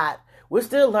could not. We're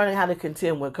still learning how to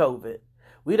contend with COVID.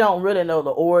 We don't really know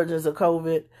the origins of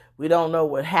COVID. We don't know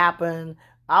what happened.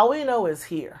 All we know is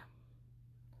here.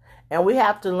 And we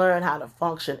have to learn how to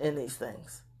function in these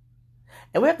things.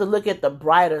 And we have to look at the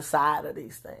brighter side of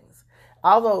these things.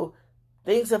 Although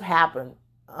things have happened,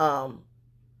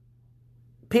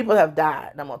 people have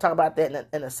died. And I'm going to talk about that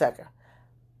in a second.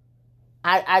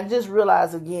 I just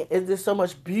realized again, there's so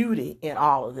much beauty in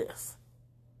all of this.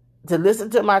 To listen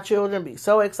to my children be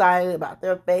so excited about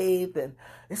their faith, and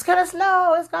it's going to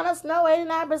snow,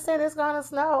 89% it's going to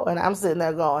snow. And I'm sitting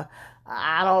there going,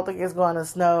 I don't think it's going to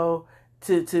snow.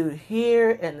 To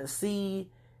hear and to see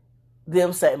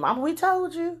them say, Mama, we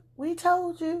told you.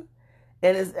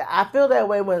 And I feel that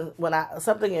way when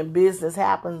something in business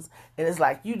happens, and it's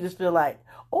like, you just feel like,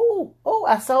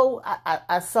 I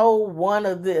sold one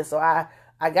of this, or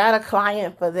I got a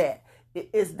client for that.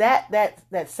 It's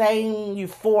that same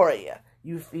euphoria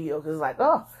you feel, because it's like,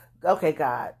 oh, okay,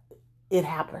 God, it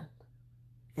happened.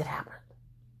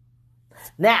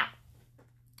 Now,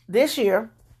 this year,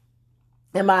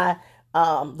 in my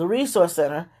the resource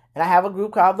center, and I have a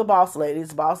group called the Boss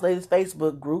Ladies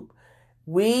Facebook group.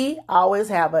 We always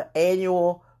have an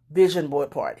annual vision board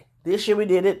party. This year we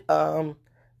did it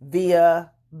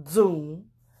via Zoom,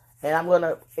 and I'm going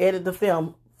to edit the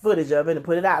film footage of it and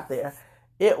put it out there.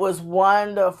 It was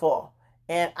wonderful,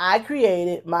 and I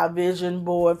created my vision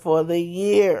board for the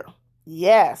year.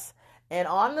 Yes, and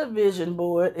on the vision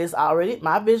board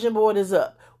my vision board is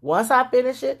up. Once I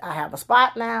finish it, I have a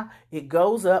spot now. It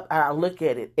goes up, and I look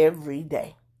at it every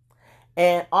day.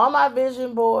 And on my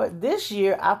vision board this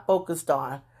year, I focused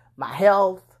on my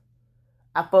health.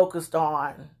 I focused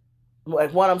on,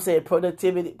 like one of them said,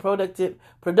 productive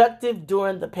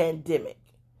during the pandemic,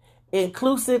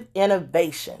 inclusive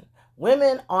innovation,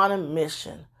 women on a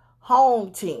mission,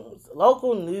 home teams,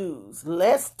 local news,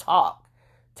 let's talk,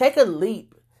 take a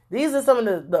leap. These are some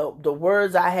of the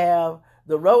words I have,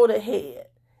 the road ahead.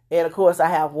 And of course, I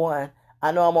have one.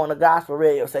 I know I'm on a gospel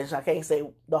radio station. I can't say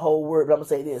the whole word, but I'm going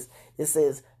to say this. It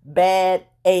says, Bad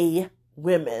A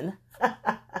Women.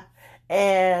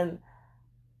 And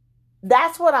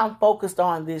that's what I'm focused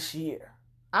on this year.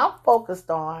 I'm focused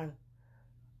on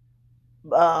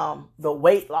the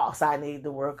weight loss I need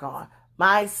to work on,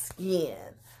 my skin,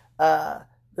 the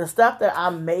stuff that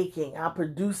I'm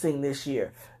producing this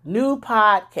year, new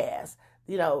podcasts,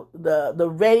 the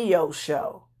radio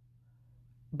show.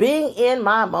 Being in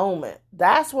my moment,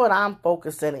 that's what I'm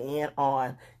focusing in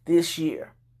on this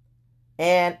year.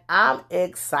 And I'm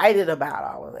excited about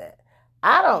all of that.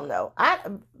 I don't know.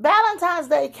 Valentine's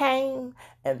Day came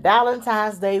and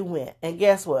Valentine's Day went. And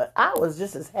guess what? I was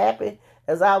just as happy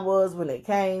as I was when it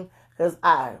came, because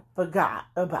I forgot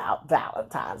about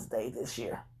Valentine's Day this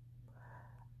year.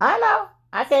 I know.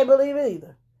 I can't believe it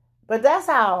either. But that's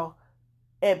how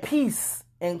at peace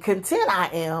and content I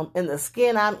am in the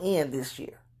skin I'm in this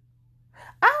year.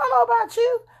 I don't know about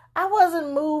you. I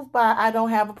wasn't moved by I don't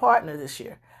have a partner this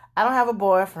year. I don't have a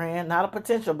boyfriend, not a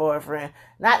potential boyfriend,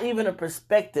 not even a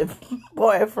prospective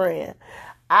boyfriend.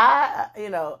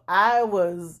 I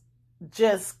was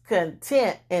just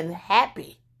content and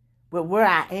happy with where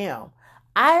I am.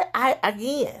 I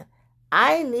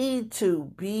need to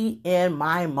be in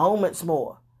my moments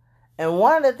more. And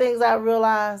one of the things I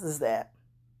realized is that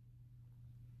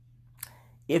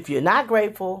if you're not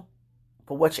grateful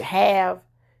for what you have,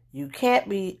 you can't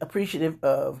be appreciative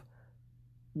of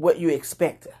what you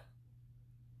expected.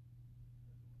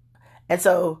 And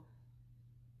so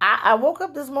I woke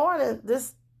up this morning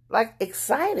just like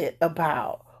excited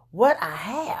about what I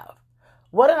have.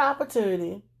 What an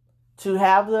opportunity to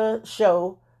have the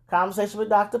show, Conversation with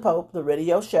Dr. Pope, the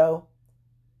radio show,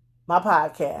 my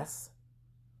podcast,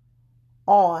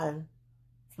 on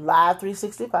Live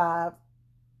 365,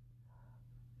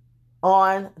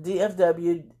 on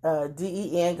DFW,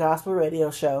 DEN Gospel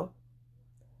Radio Show.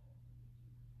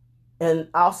 And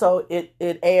also it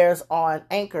airs on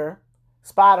Anchor,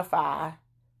 Spotify,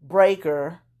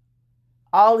 Breaker,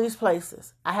 all these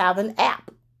places. I have an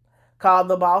app called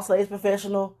the Boss Ladies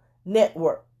Professional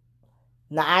Network.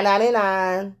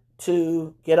 $9.99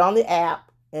 to get on the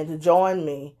app and to join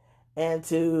me, and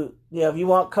to, if you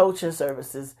want coaching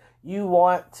services, you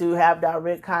want to have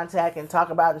direct contact and talk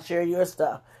about and share your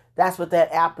stuff. That's what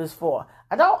that app is for.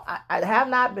 I have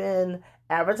not been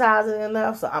advertising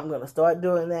enough, so I'm going to start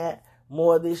doing that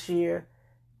more this year.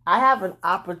 I have an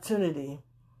opportunity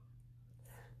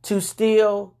to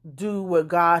still do what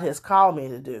God has called me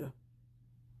to do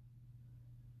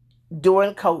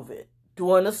during COVID,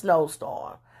 during the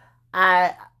snowstorm.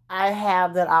 I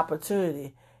have that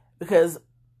opportunity because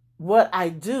what I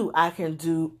do, I can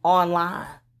do online.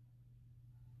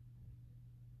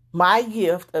 My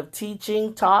gift of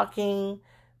teaching, talking,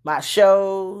 my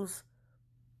shows,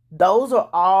 those are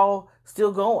all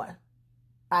still going.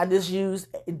 I just use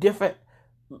a different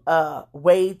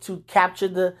way to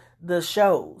capture the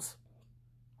shows.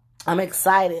 I'm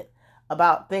excited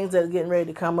about things that are getting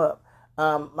ready to come up.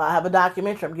 I have a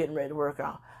documentary I'm getting ready to work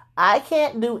on. I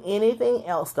can't do anything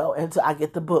else, though, until I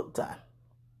get the book done.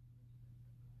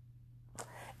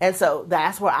 And so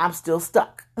that's where I'm still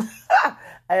stuck.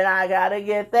 And I got to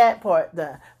get that part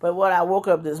done. But what I woke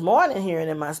up this morning hearing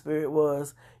in my spirit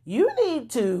was, you need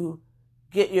to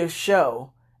get your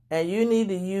show and you need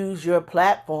to use your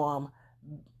platform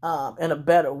in a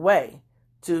better way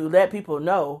to let people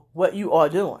know what you are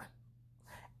doing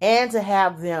and to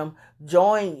have them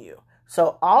join you.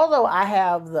 So although I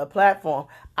have the platform,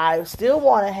 I still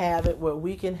want to have it where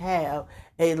we can have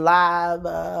a live,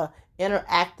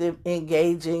 interactive,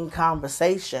 engaging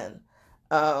conversation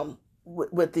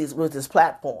with this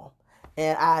platform.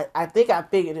 And I think I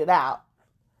figured it out.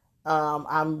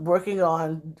 I'm working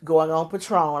on going on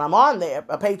Patron. I'm on there,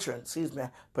 a patron,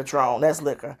 Patron. That's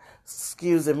liquor.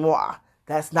 Excusez-moi.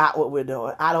 That's not what we're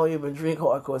doing. I don't even drink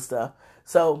hardcore stuff.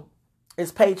 So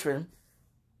it's Patron.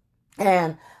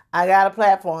 And I got a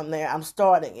platform there. I'm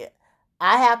starting it.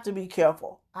 I have to be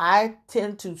careful. I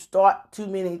tend to start too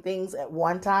many things at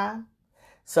one time.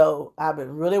 So I've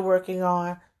been really working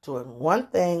on doing one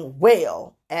thing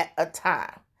well at a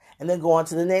time and then going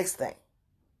to the next thing.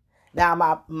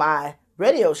 Now, my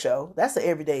radio show, that's an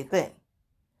everyday thing.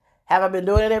 Have I been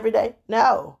doing it every day?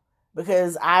 No,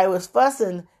 because I was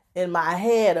fussing in my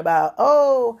head about,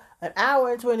 an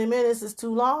hour and 20 minutes is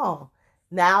too long.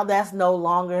 Now that's no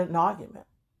longer an argument.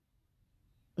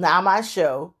 Now my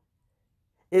show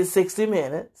is 60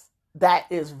 minutes. That's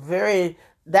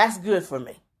good for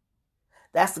me.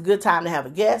 That's a good time to have a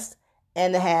guest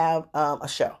and to have a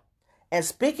show. And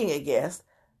speaking of guests,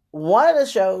 one of the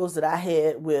shows that I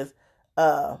had with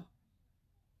Layla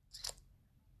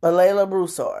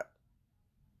Broussard,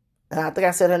 and I think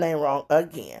I said her name wrong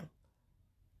again,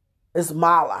 is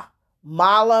Mala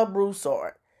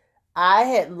Broussard. I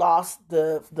had lost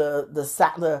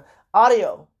the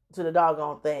audio to the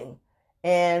doggone thing,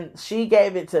 and she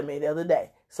gave it to me the other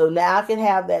day. So now I can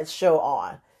have that show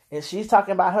on. And she's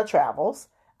talking about her travels.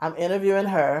 I'm interviewing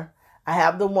her. I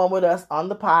have the one with us on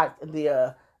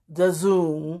the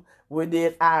Zoom. We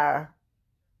did our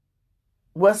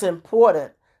what's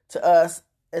important to us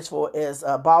as far as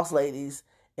boss ladies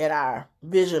and our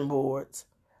vision boards.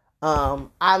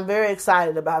 I'm very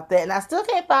excited about that. And I still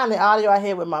can't find the audio I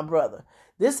had with my brother.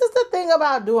 This is the thing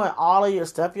about doing all of your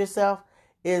stuff yourself,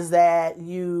 is that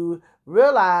you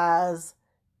realize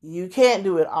you can't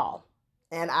do it all.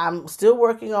 And I'm still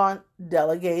working on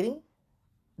delegating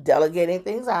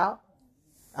things out.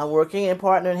 I'm working and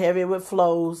partnering heavy with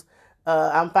Flows.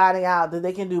 I'm finding out that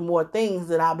they can do more things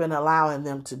than I've been allowing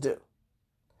them to do.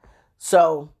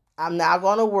 So I'm now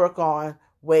going to work on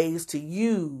ways to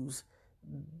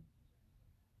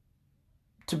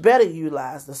better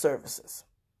utilize the services,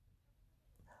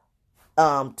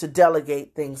 to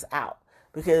delegate things out.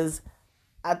 Because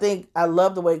I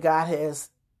love the way God has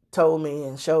told me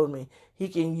and showed me He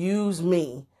can use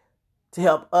me to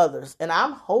help others. And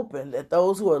I'm hoping that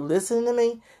those who are listening to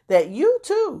me, that you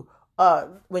too,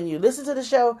 when you listen to the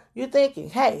show, you're thinking,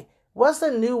 hey, what's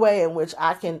the new way in which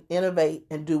I can innovate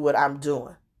and do what I'm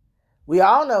doing? We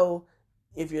all know,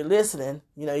 if you're listening,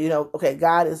 okay,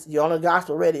 you're on a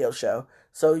gospel radio show.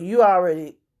 So you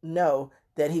already know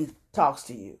that He talks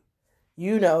to you.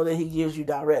 You know that He gives you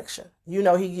direction. You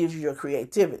know He gives you your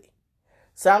creativity.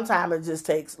 Sometimes it just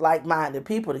takes like-minded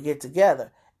people to get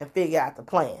together and figure out the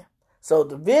plan. So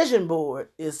the vision board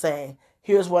is saying,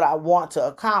 here's what I want to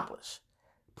accomplish,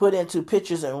 put into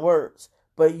pictures and words.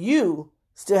 But you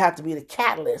still have to be the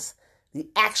catalyst, the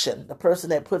action, the person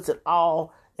that puts it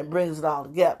all and brings it all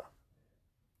together.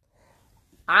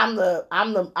 I'm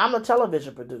the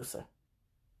television producer.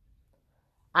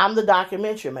 I'm the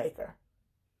documentary maker.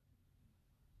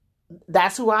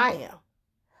 That's who I am.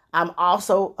 I'm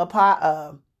also a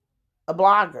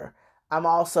blogger. I'm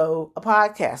also a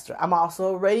podcaster. I'm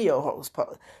also a radio host.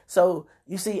 So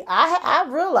you see,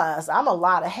 I've realized I'm a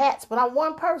lot of hats, but I'm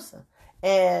one person.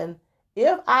 And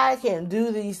if I can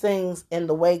do these things in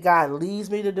the way God leads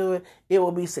me to do it, it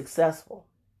will be successful.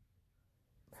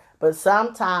 But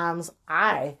sometimes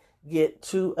I get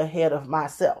too ahead of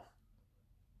myself.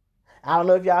 I don't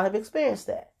know if y'all have experienced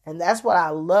that. And that's what I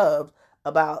loved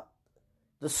about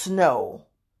the snow.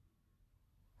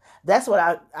 That's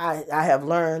what I have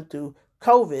learned through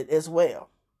COVID as well.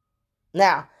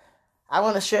 Now, I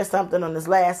want to share something on this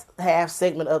last half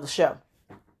segment of the show.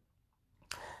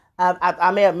 I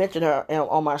may have mentioned her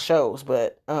on my shows,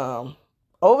 but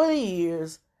over the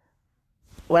years,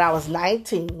 when I was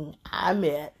 19, I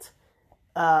met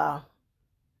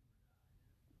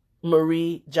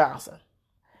Marie Johnson.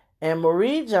 And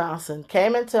Marie Johnson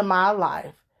came into my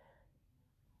life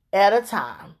at a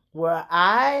time where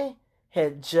I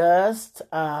had just,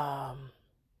 I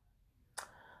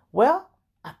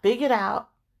figured out,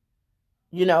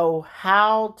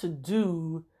 how to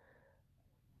do,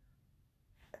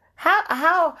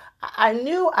 how I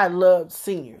knew I loved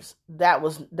seniors. That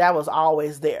was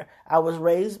always there. I was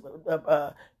raised,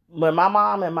 when my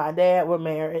mom and my dad were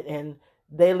married and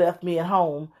they left me at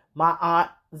home, my aunt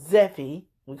Zeffie,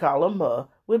 we call her Ma,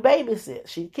 would babysit.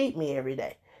 She'd keep me every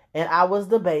day. And I was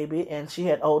the baby, and she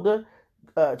had older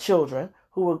children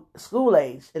who were school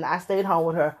aged, and I stayed home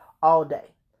with her all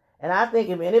day. And I think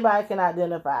if anybody can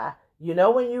identify,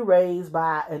 when you're raised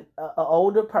by an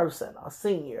older person, a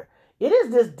senior, it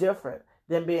is just different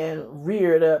than being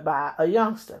reared up by a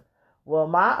youngster. Well,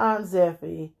 my Aunt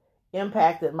Zeffie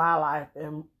impacted my life,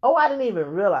 and I didn't even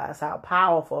realize how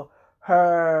powerful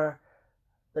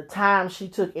the time she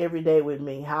took every day with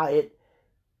me, how it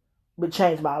would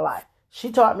change my life.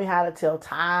 She taught me how to tell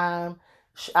time.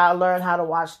 I learned how to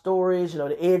watch stories.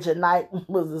 The Edge of Night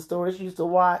was the story she used to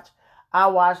watch. I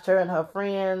watched her and her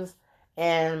friends,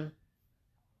 and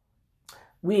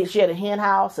she had a hen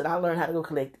house, and I learned how to go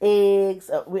collect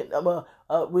eggs. We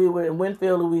were in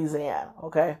Winfield, Louisiana.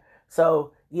 Okay,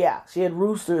 so yeah, she had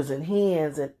roosters and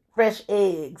hens and fresh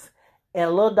eggs, and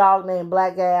a little dog named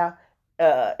Black Gal.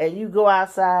 And you go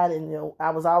outside, and I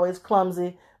was always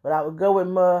clumsy, but I would go with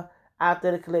Ma out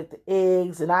there to collect the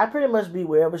eggs, and I'd pretty much be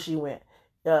wherever she went.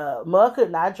 Ma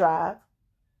could not drive,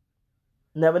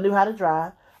 never knew how to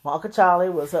drive. My Uncle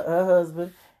Charlie was her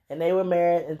husband, and they were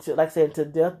married until, like I said, until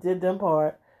death did them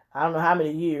part. I don't know how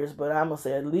many years, but I'm going to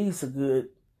say at least a good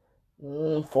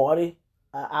 40.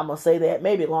 I'm going to say that,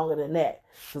 maybe longer than that,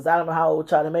 because I don't know how old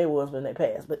Charlie May was when they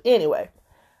passed. But anyway,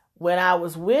 when I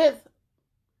was with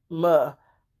Ma,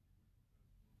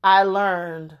 I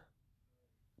learned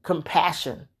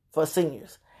compassion for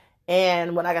seniors.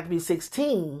 And when I got to be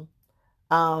 16,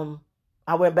 I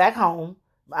went back home.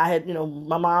 I had,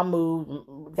 my mom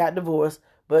moved, got divorced,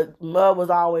 but Ma was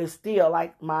always still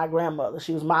like my grandmother.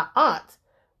 She was my aunt,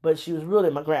 but she was really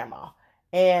my grandma.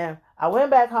 And I went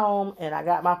back home, and I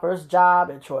got my first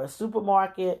job at Troy's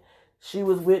Supermarket. She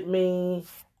was with me.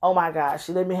 Oh my gosh,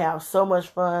 she let me have so much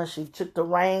fun. She took the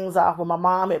reins off when my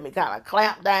mom had me kind of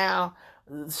clamped down.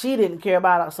 She didn't care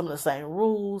about some of the same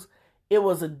rules. It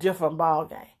was a different ball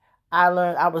game.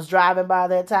 I was driving by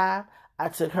that time. I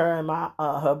took her and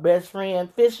her best friend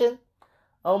fishing.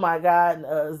 Oh my God,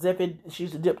 Zippy, she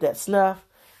used to dip that snuff,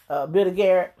 Bitter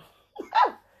Garrett.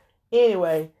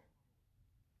 Anyway,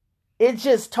 it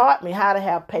just taught me how to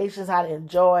have patience, how to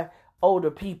enjoy older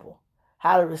people,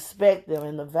 how to respect them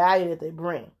and the value that they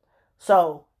bring.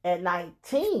 So at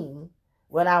 19,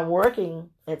 when I'm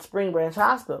working at Spring Branch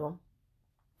Hospital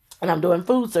and I'm doing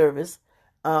food service,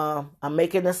 I'm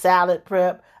making the salad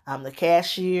prep, I'm the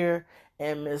cashier,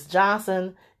 and Miss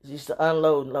Johnson used to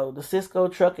unload and load the Cisco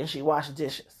truck, and she washed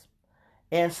dishes.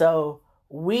 And so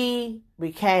she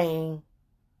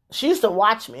used to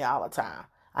watch me all the time.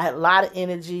 I had a lot of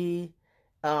energy.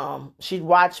 She'd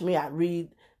watch me. I'd read.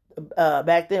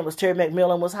 Back then, Terry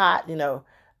McMillan was hot.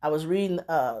 I was reading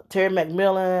Terry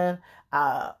McMillan.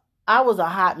 I was a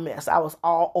hot mess. I was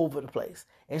all over the place.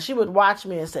 And she would watch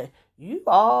me and say, "You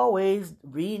always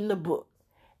reading the book."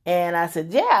 And I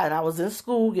said, "Yeah." And I was in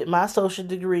school getting my associate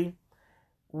degree.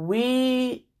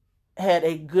 We had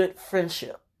a good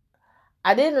friendship.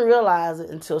 I didn't realize it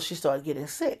until she started getting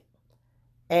sick.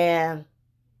 And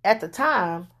at the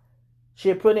time, she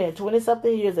had put in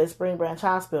 20-something years at Spring Branch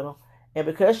Hospital. And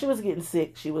because she was getting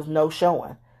sick, she was no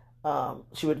showing.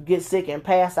 She would get sick and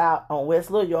pass out on West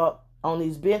Little York on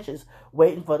these benches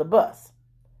waiting for the bus.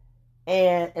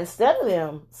 And instead of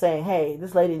them saying, hey,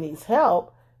 this lady needs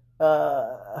help,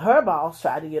 her boss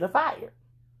tried to get her fired.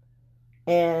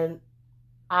 And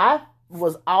I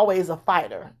was always a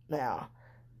fighter. Now,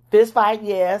 fist fight,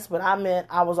 yes, but I meant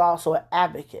I was also an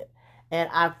advocate. And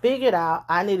I figured out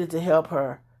I needed to help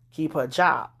her keep her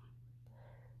job.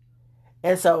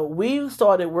 And so we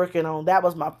started working on, that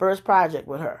was my first project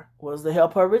with her, was to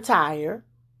help her retire.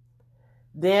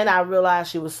 Then I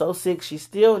realized she was so sick, she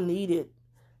still needed,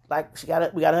 like we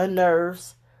got her a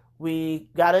nurse. We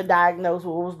got her diagnosed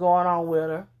with what was going on with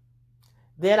her.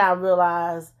 Then I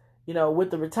realized,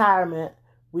 with the retirement,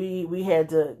 we had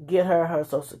to get her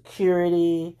Social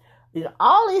Security,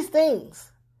 all these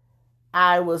things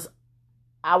I was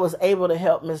able to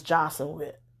help Miss Johnson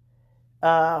with.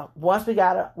 Once we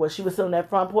got her, she was sitting on that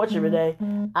front porch every day.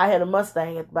 I had a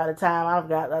Mustang by the time I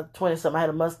got 20-something. I had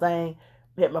a Mustang,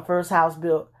 had my first house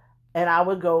built, and I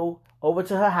would go over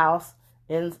to her house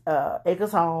in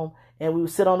Acres Home, and we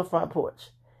would sit on the front porch.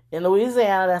 In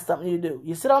Louisiana, that's something you do.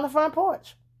 You sit on the front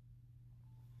porch.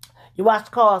 You watch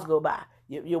the cars go by.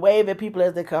 You wave at people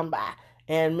as they come by.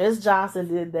 And Miss Johnson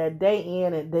did that day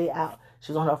in and day out.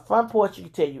 She was on her front porch. You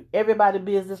could tell you everybody's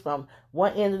business from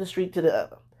one end of the street to the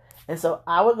other. And so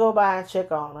I would go by and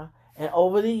check on her. And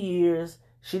over the years,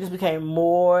 she just became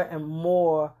more and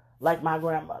more like my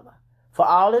grandmother. For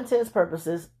all intents and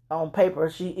purposes, on paper,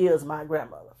 she is my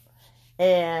grandmother.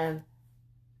 And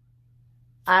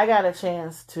I got a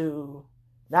chance to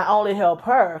not only help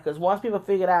her, because once people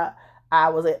figured out I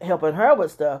was helping her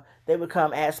with stuff, they would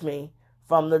come ask me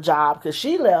from the job, because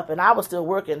she left and I was still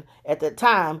working at that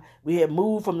time. We had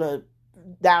moved from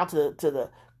down to the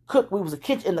cook. We was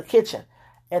in the kitchen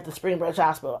at the Spring Branch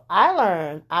Hospital. I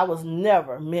learned I was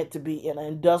never meant to be in an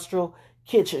industrial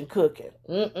kitchen cooking.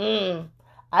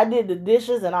 I did the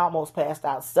dishes and almost passed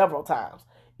out several times.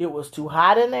 It was too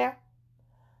hot in there.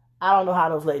 I don't know how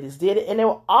those ladies did it. And they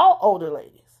were all older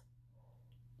ladies.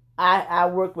 I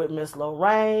worked with Miss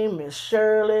Lorraine, Miss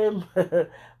Shirley.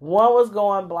 One was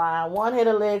going blind. One had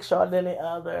a leg shorter than the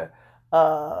other.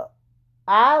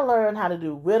 I learned how to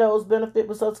do widow's benefit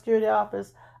with Social Security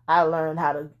office. I learned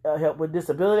how to help with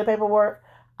disability paperwork.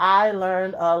 I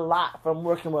learned a lot from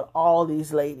working with all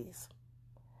these ladies.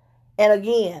 And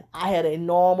again, I had a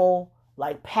normal,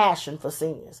 passion for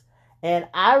seniors. And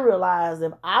I realized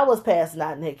if I was passing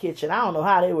out in their kitchen, I don't know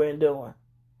how they were doing.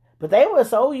 But they were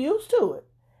so used to it.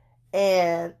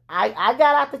 And I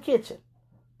got out the kitchen.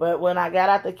 But when I got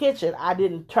out the kitchen, I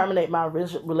didn't terminate my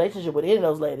relationship with any of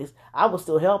those ladies. I was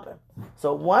still helping.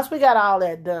 So once we got all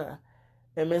that done,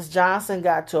 and Miss Johnson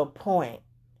got to a point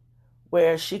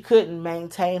where she couldn't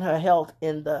maintain her health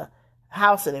in the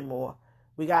house anymore,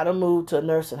 we got her moved to a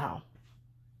nursing home.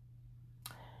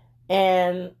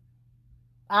 And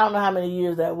I don't know how many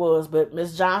years that was, but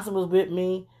Miss Johnson was with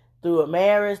me through a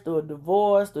marriage, through a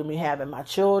divorce, through me having my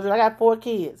children. I got 4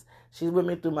 kids. She's with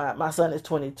me through my son is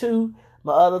 22.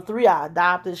 My other 3 I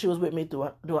adopted. She was with me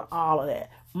through doing all of that.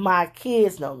 My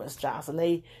kids know Miss Johnson.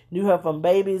 They knew her from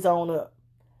babies on up.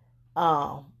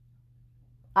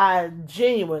 I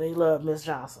genuinely love Miss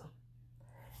Johnson.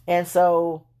 And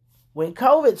so when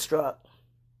COVID struck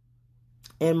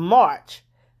in March,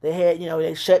 they had,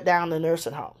 they shut down the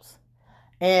nursing homes.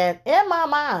 And in my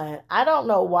mind, I don't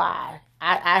know why,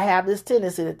 I have this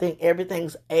tendency to think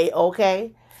everything's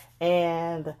A-okay.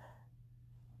 And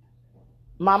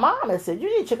my mom had said, you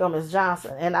need to check on Miss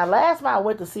Johnson. And last time I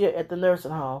went to see her at the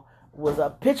nursing home was a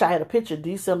picture. I had a picture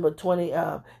December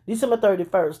 31st,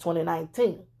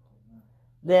 2019.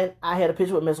 Then I had a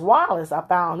picture with Miss Wallace. I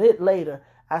found it later.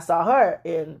 I saw her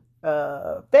in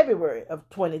February of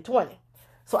 2020.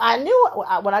 So I knew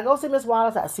when I go see Miss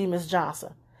Wallace, I see Miss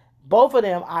Johnson. Both of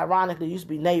them, ironically, used to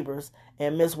be neighbors.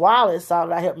 And Miss Wallace saw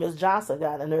that I helped Miss Johnson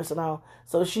got in the nursing home.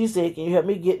 So she said, can you help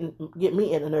me get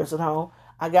me in the nursing home?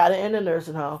 I got her in the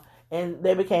nursing home. And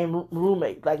they became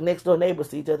roommates, like next door neighbors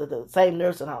to each other, the same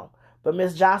nursing home. But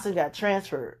Miss Johnson got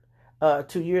transferred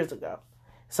 2 years ago.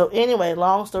 So anyway,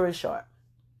 long story short,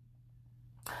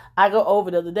 I go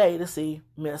over the other day to see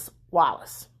Miss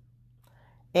Wallace.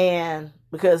 And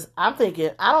because I'm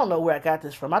thinking, I don't know where I got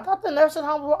this from. I thought the nursing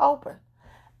homes were open.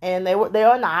 And they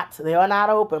are not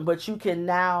open, but you can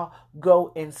now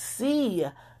go and see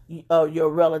your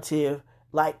relative,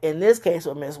 like in this case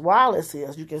what Miss Wallace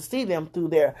is. You can see them through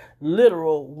their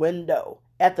literal window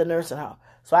at the nursing home.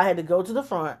 So I had to go to the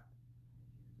front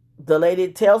The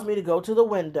lady tells me to go to the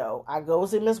window. I go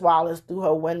see Miss Wallace through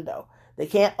her window. They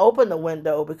can't open the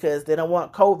window because they don't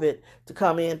want COVID to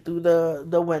come in through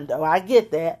the window. I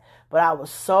get that, but I was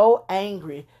so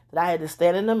angry that I had to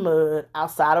stand in the mud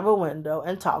outside of a window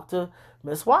and talk to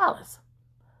Miss Wallace.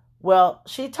 Well,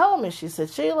 she told me, she said,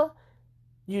 Sheila,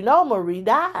 you know Marie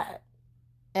died.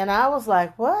 And I was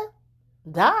like, what?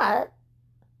 Died?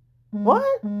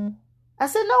 What? I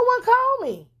said, no one called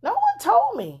me. No one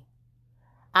told me.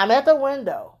 I'm at the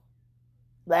window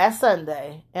last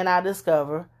Sunday, and I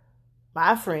discover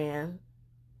my friend,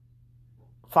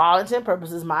 for all intents and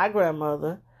purposes, my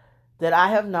grandmother, that I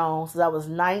have known since I was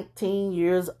 19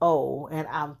 years old, and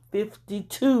I'm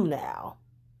 52 now.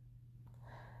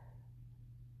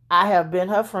 I have been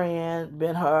her friend,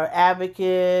 been her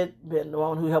advocate, been the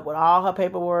one who helped with all her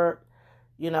paperwork,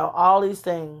 all these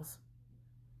things,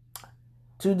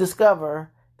 to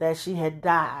discover that she had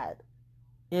died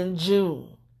in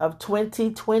June of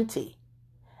 2020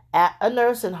 at a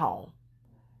nursing home.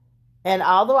 And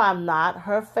although I'm not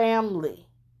her family,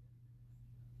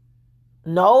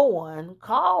 no one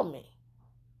called me.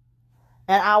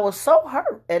 And I was so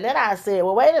hurt. And then I said,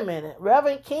 well, wait a minute.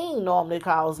 Reverend King normally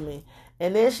calls me.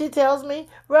 And then she tells me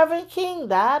Reverend King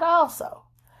died also.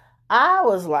 I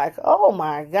was like, oh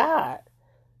my God,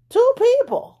 2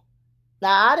 people.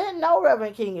 Now, I didn't know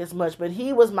Reverend King as much, but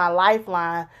he was my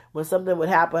lifeline. When something would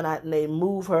happen and they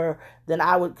move her, then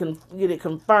I would get it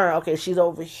confirmed. Okay, she's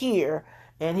over here.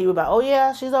 And he would be like, oh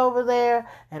yeah, she's over there.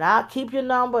 And I'll keep your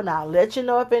number and I'll let you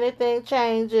know if anything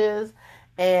changes.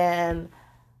 And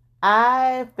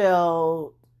I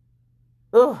felt,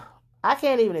 I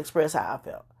can't even express how I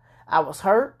felt. I was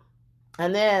hurt.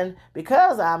 And then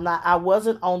because I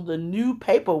wasn't on the new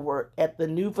paperwork at the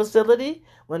new facility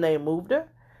when they moved her,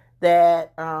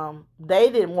 that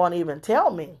they didn't want to even tell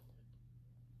me.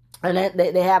 And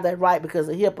they have that right because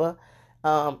of HIPAA,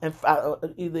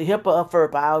 either HIPAA or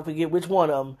FERPA, I forget which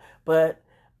one of them, but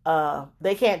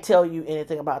they can't tell you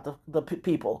anything about the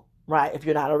people, right, if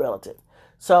you're not a relative.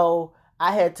 So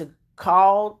I had to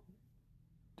call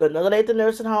another day at the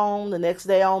nursing home, the next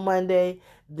day on Monday.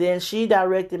 Then she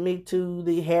directed me to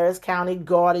the Harris County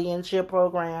Guardianship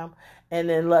Program. And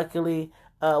then luckily,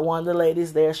 one of the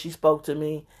ladies there, she spoke to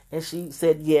me and she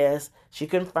said yes. She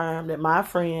confirmed that my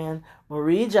friend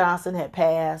Marie Johnson had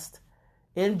passed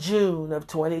in June of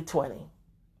 2020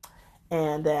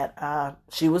 and that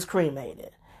she was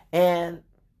cremated. And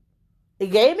it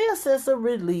gave me a sense of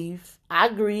relief. I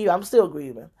grieve. I'm still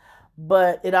grieving.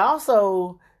 But it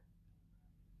also,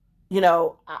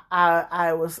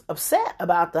 I was upset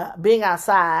about being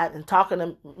outside and talking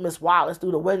to Miss Wallace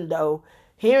through the window,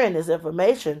 hearing this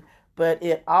information, but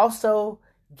it also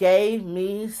gave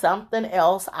me something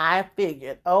else. I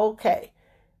figured, okay,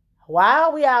 why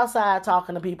are we outside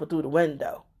talking to people through the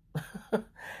window?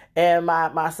 And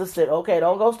my sister said, okay,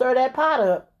 don't go stir that pot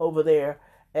up over there.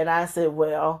 And I said,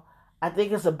 well, I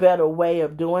think it's a better way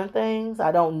of doing things.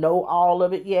 I don't know all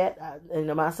of it yet. And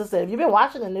my sister said, have you been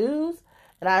watching the news?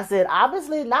 And I said,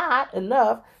 obviously not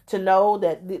enough to know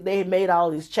that they made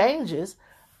all these changes.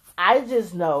 I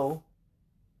just know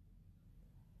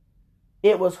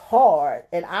it was hard.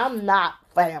 And I'm not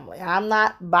family. I'm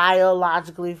not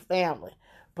biologically family.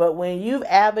 But when you've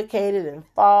advocated and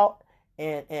fought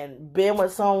and been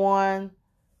with someone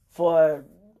for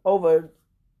over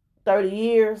 30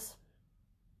 years,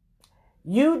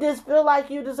 you just feel like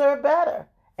you deserve better.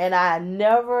 And I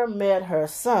never met her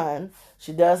son.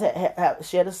 She does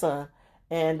she had a son.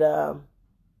 And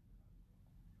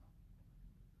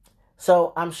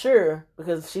so I'm sure,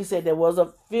 because she said there was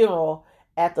a funeral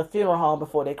at the funeral home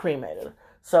before they cremated her.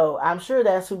 So I'm sure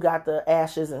that's who got the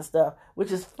ashes and stuff,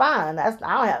 which is fine. I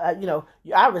don't have,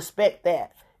 I respect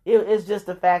that. It's just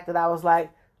the fact that I was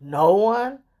like, no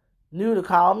one knew to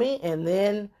call me. And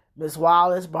then Miss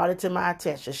Wallace brought it to my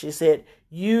attention. She said,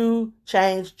 you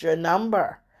changed your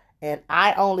number. And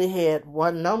I only had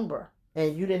one number.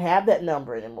 And you didn't have that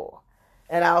number anymore.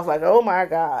 And I was like, oh my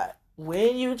God.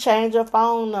 When you change your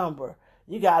phone number,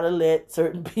 you got to let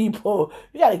certain people,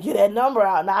 you got to get that number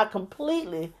out. And I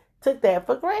completely took that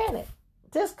for granted.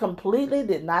 Just completely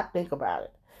did not think about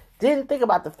it. Didn't think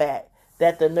about the fact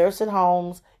that the nursing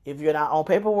homes, if you're not on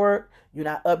paperwork, you're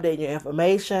not updating your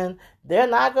information, they're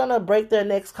not going to break their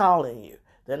necks calling you.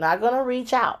 They're not going to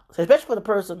reach out, especially for the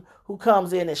person who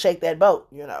comes in and shake that boat,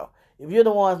 If you're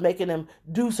the ones making them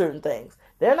do certain things,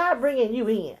 they're not bringing you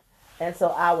in. And so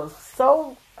I was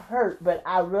so hurt, but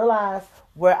I realized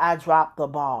where I dropped the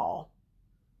ball.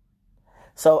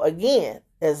 So again,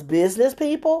 as business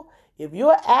people, if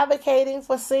you're advocating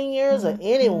for seniors or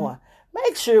anyone,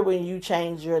 make sure when you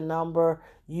change your number,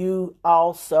 you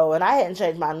also, and I hadn't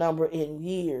changed my number in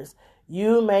years,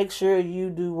 you make sure you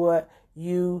do what?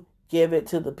 You give it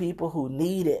to the people who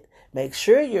need it. Make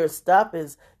sure your stuff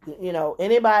is,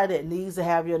 anybody that needs to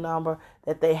have your number,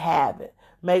 that they have it.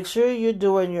 Make sure you're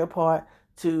doing your part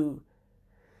to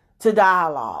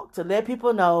dialogue, to let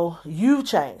people know you've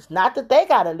changed. Not that they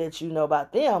got to let you know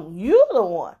about them. You're the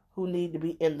one who need to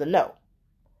be in the know.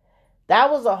 That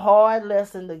was a hard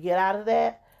lesson to get out of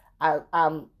that.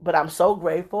 But I'm so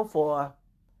grateful for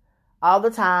all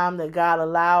the time that God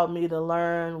allowed me to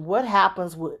learn what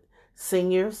happens with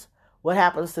seniors, what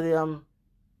happens to them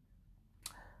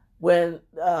when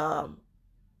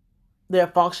they're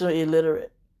functionally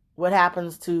illiterate, what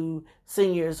happens to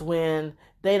seniors when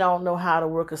they don't know how to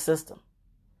work a system.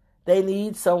 They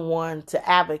need someone to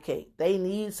advocate. They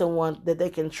need someone that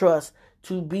they can trust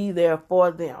to be there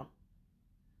for them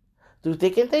through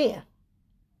thick and thin.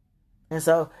 And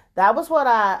so that was what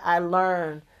I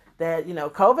learned, that,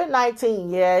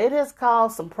 COVID-19, yeah, it has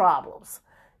caused some problems.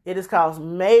 It has caused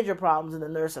major problems in the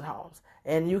nursing homes.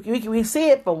 And we see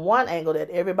it from one angle, that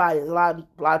a lot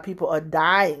of people are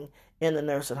dying in the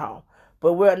nursing home.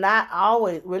 But we're not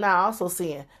also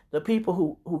seeing the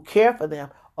people who care for them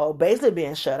are basically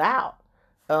being shut out.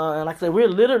 And like I said, we're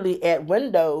literally at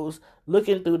windows,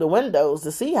 looking through the windows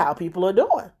to see how people are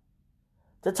doing,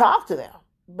 to talk to them.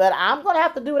 But I'm going to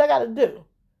have to do what I got to do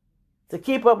to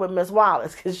keep up with Miss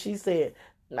Wallace, because she said,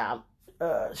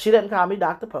 she doesn't call me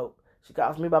Dr. Pope. She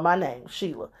calls me by my name,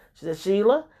 Sheila. She said,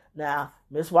 Sheila, now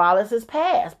Miss Wallace is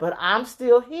passed, but I'm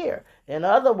still here. In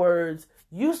other words,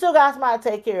 you still got somebody to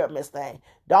take care of, Miss Thing.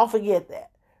 Don't forget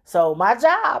that. So my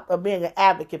job of being an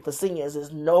advocate for seniors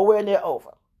is nowhere near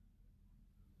over.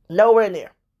 Nowhere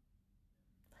near.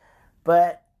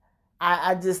 But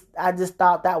I just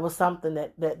thought that was something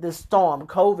that this storm,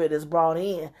 COVID, has brought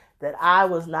in that I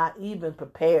was not even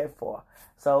prepared for.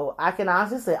 So I can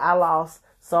honestly say I lost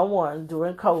someone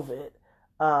during COVID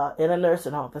in a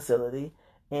nursing home facility,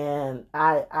 and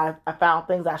I found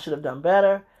things I should have done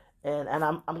better. And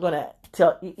I'm going to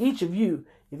tell each of you,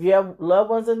 if you have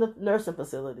loved ones in the nursing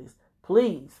facilities,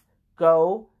 please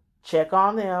go check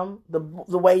on them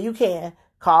the way you can,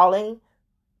 calling,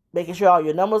 making sure all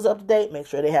your numbers are up to date, make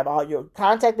sure they have all your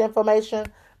contact information,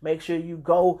 make sure you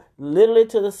go literally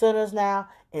to the centers now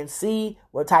and see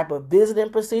what type of visiting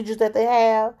procedures that they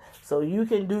have, so you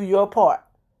can do your part.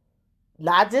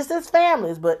 Not just as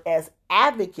families, but as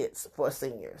advocates for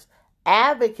seniors,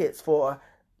 advocates for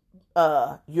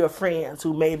your friends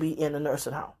who may be in a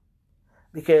nursing home,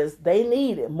 because they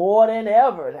need it more than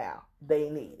ever now. They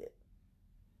need it.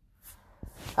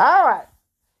 All right.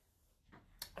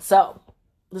 So,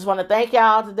 just want to thank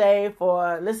y'all today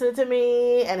for listening to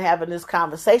me and having this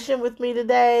conversation with me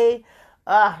today.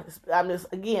 I'm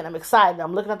excited.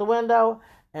 I'm looking out the window,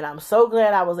 and I'm so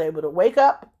glad I was able to wake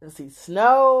up and see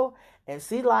snow and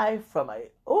see life from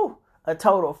a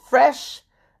total fresh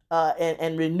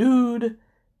and renewed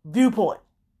viewpoint.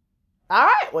 All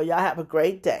right. Well, y'all have a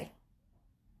great day.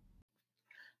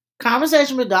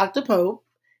 Conversation with Dr. Pope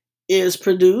is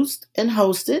produced and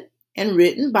hosted and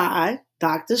written by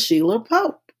Dr. Sheila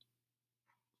Pope.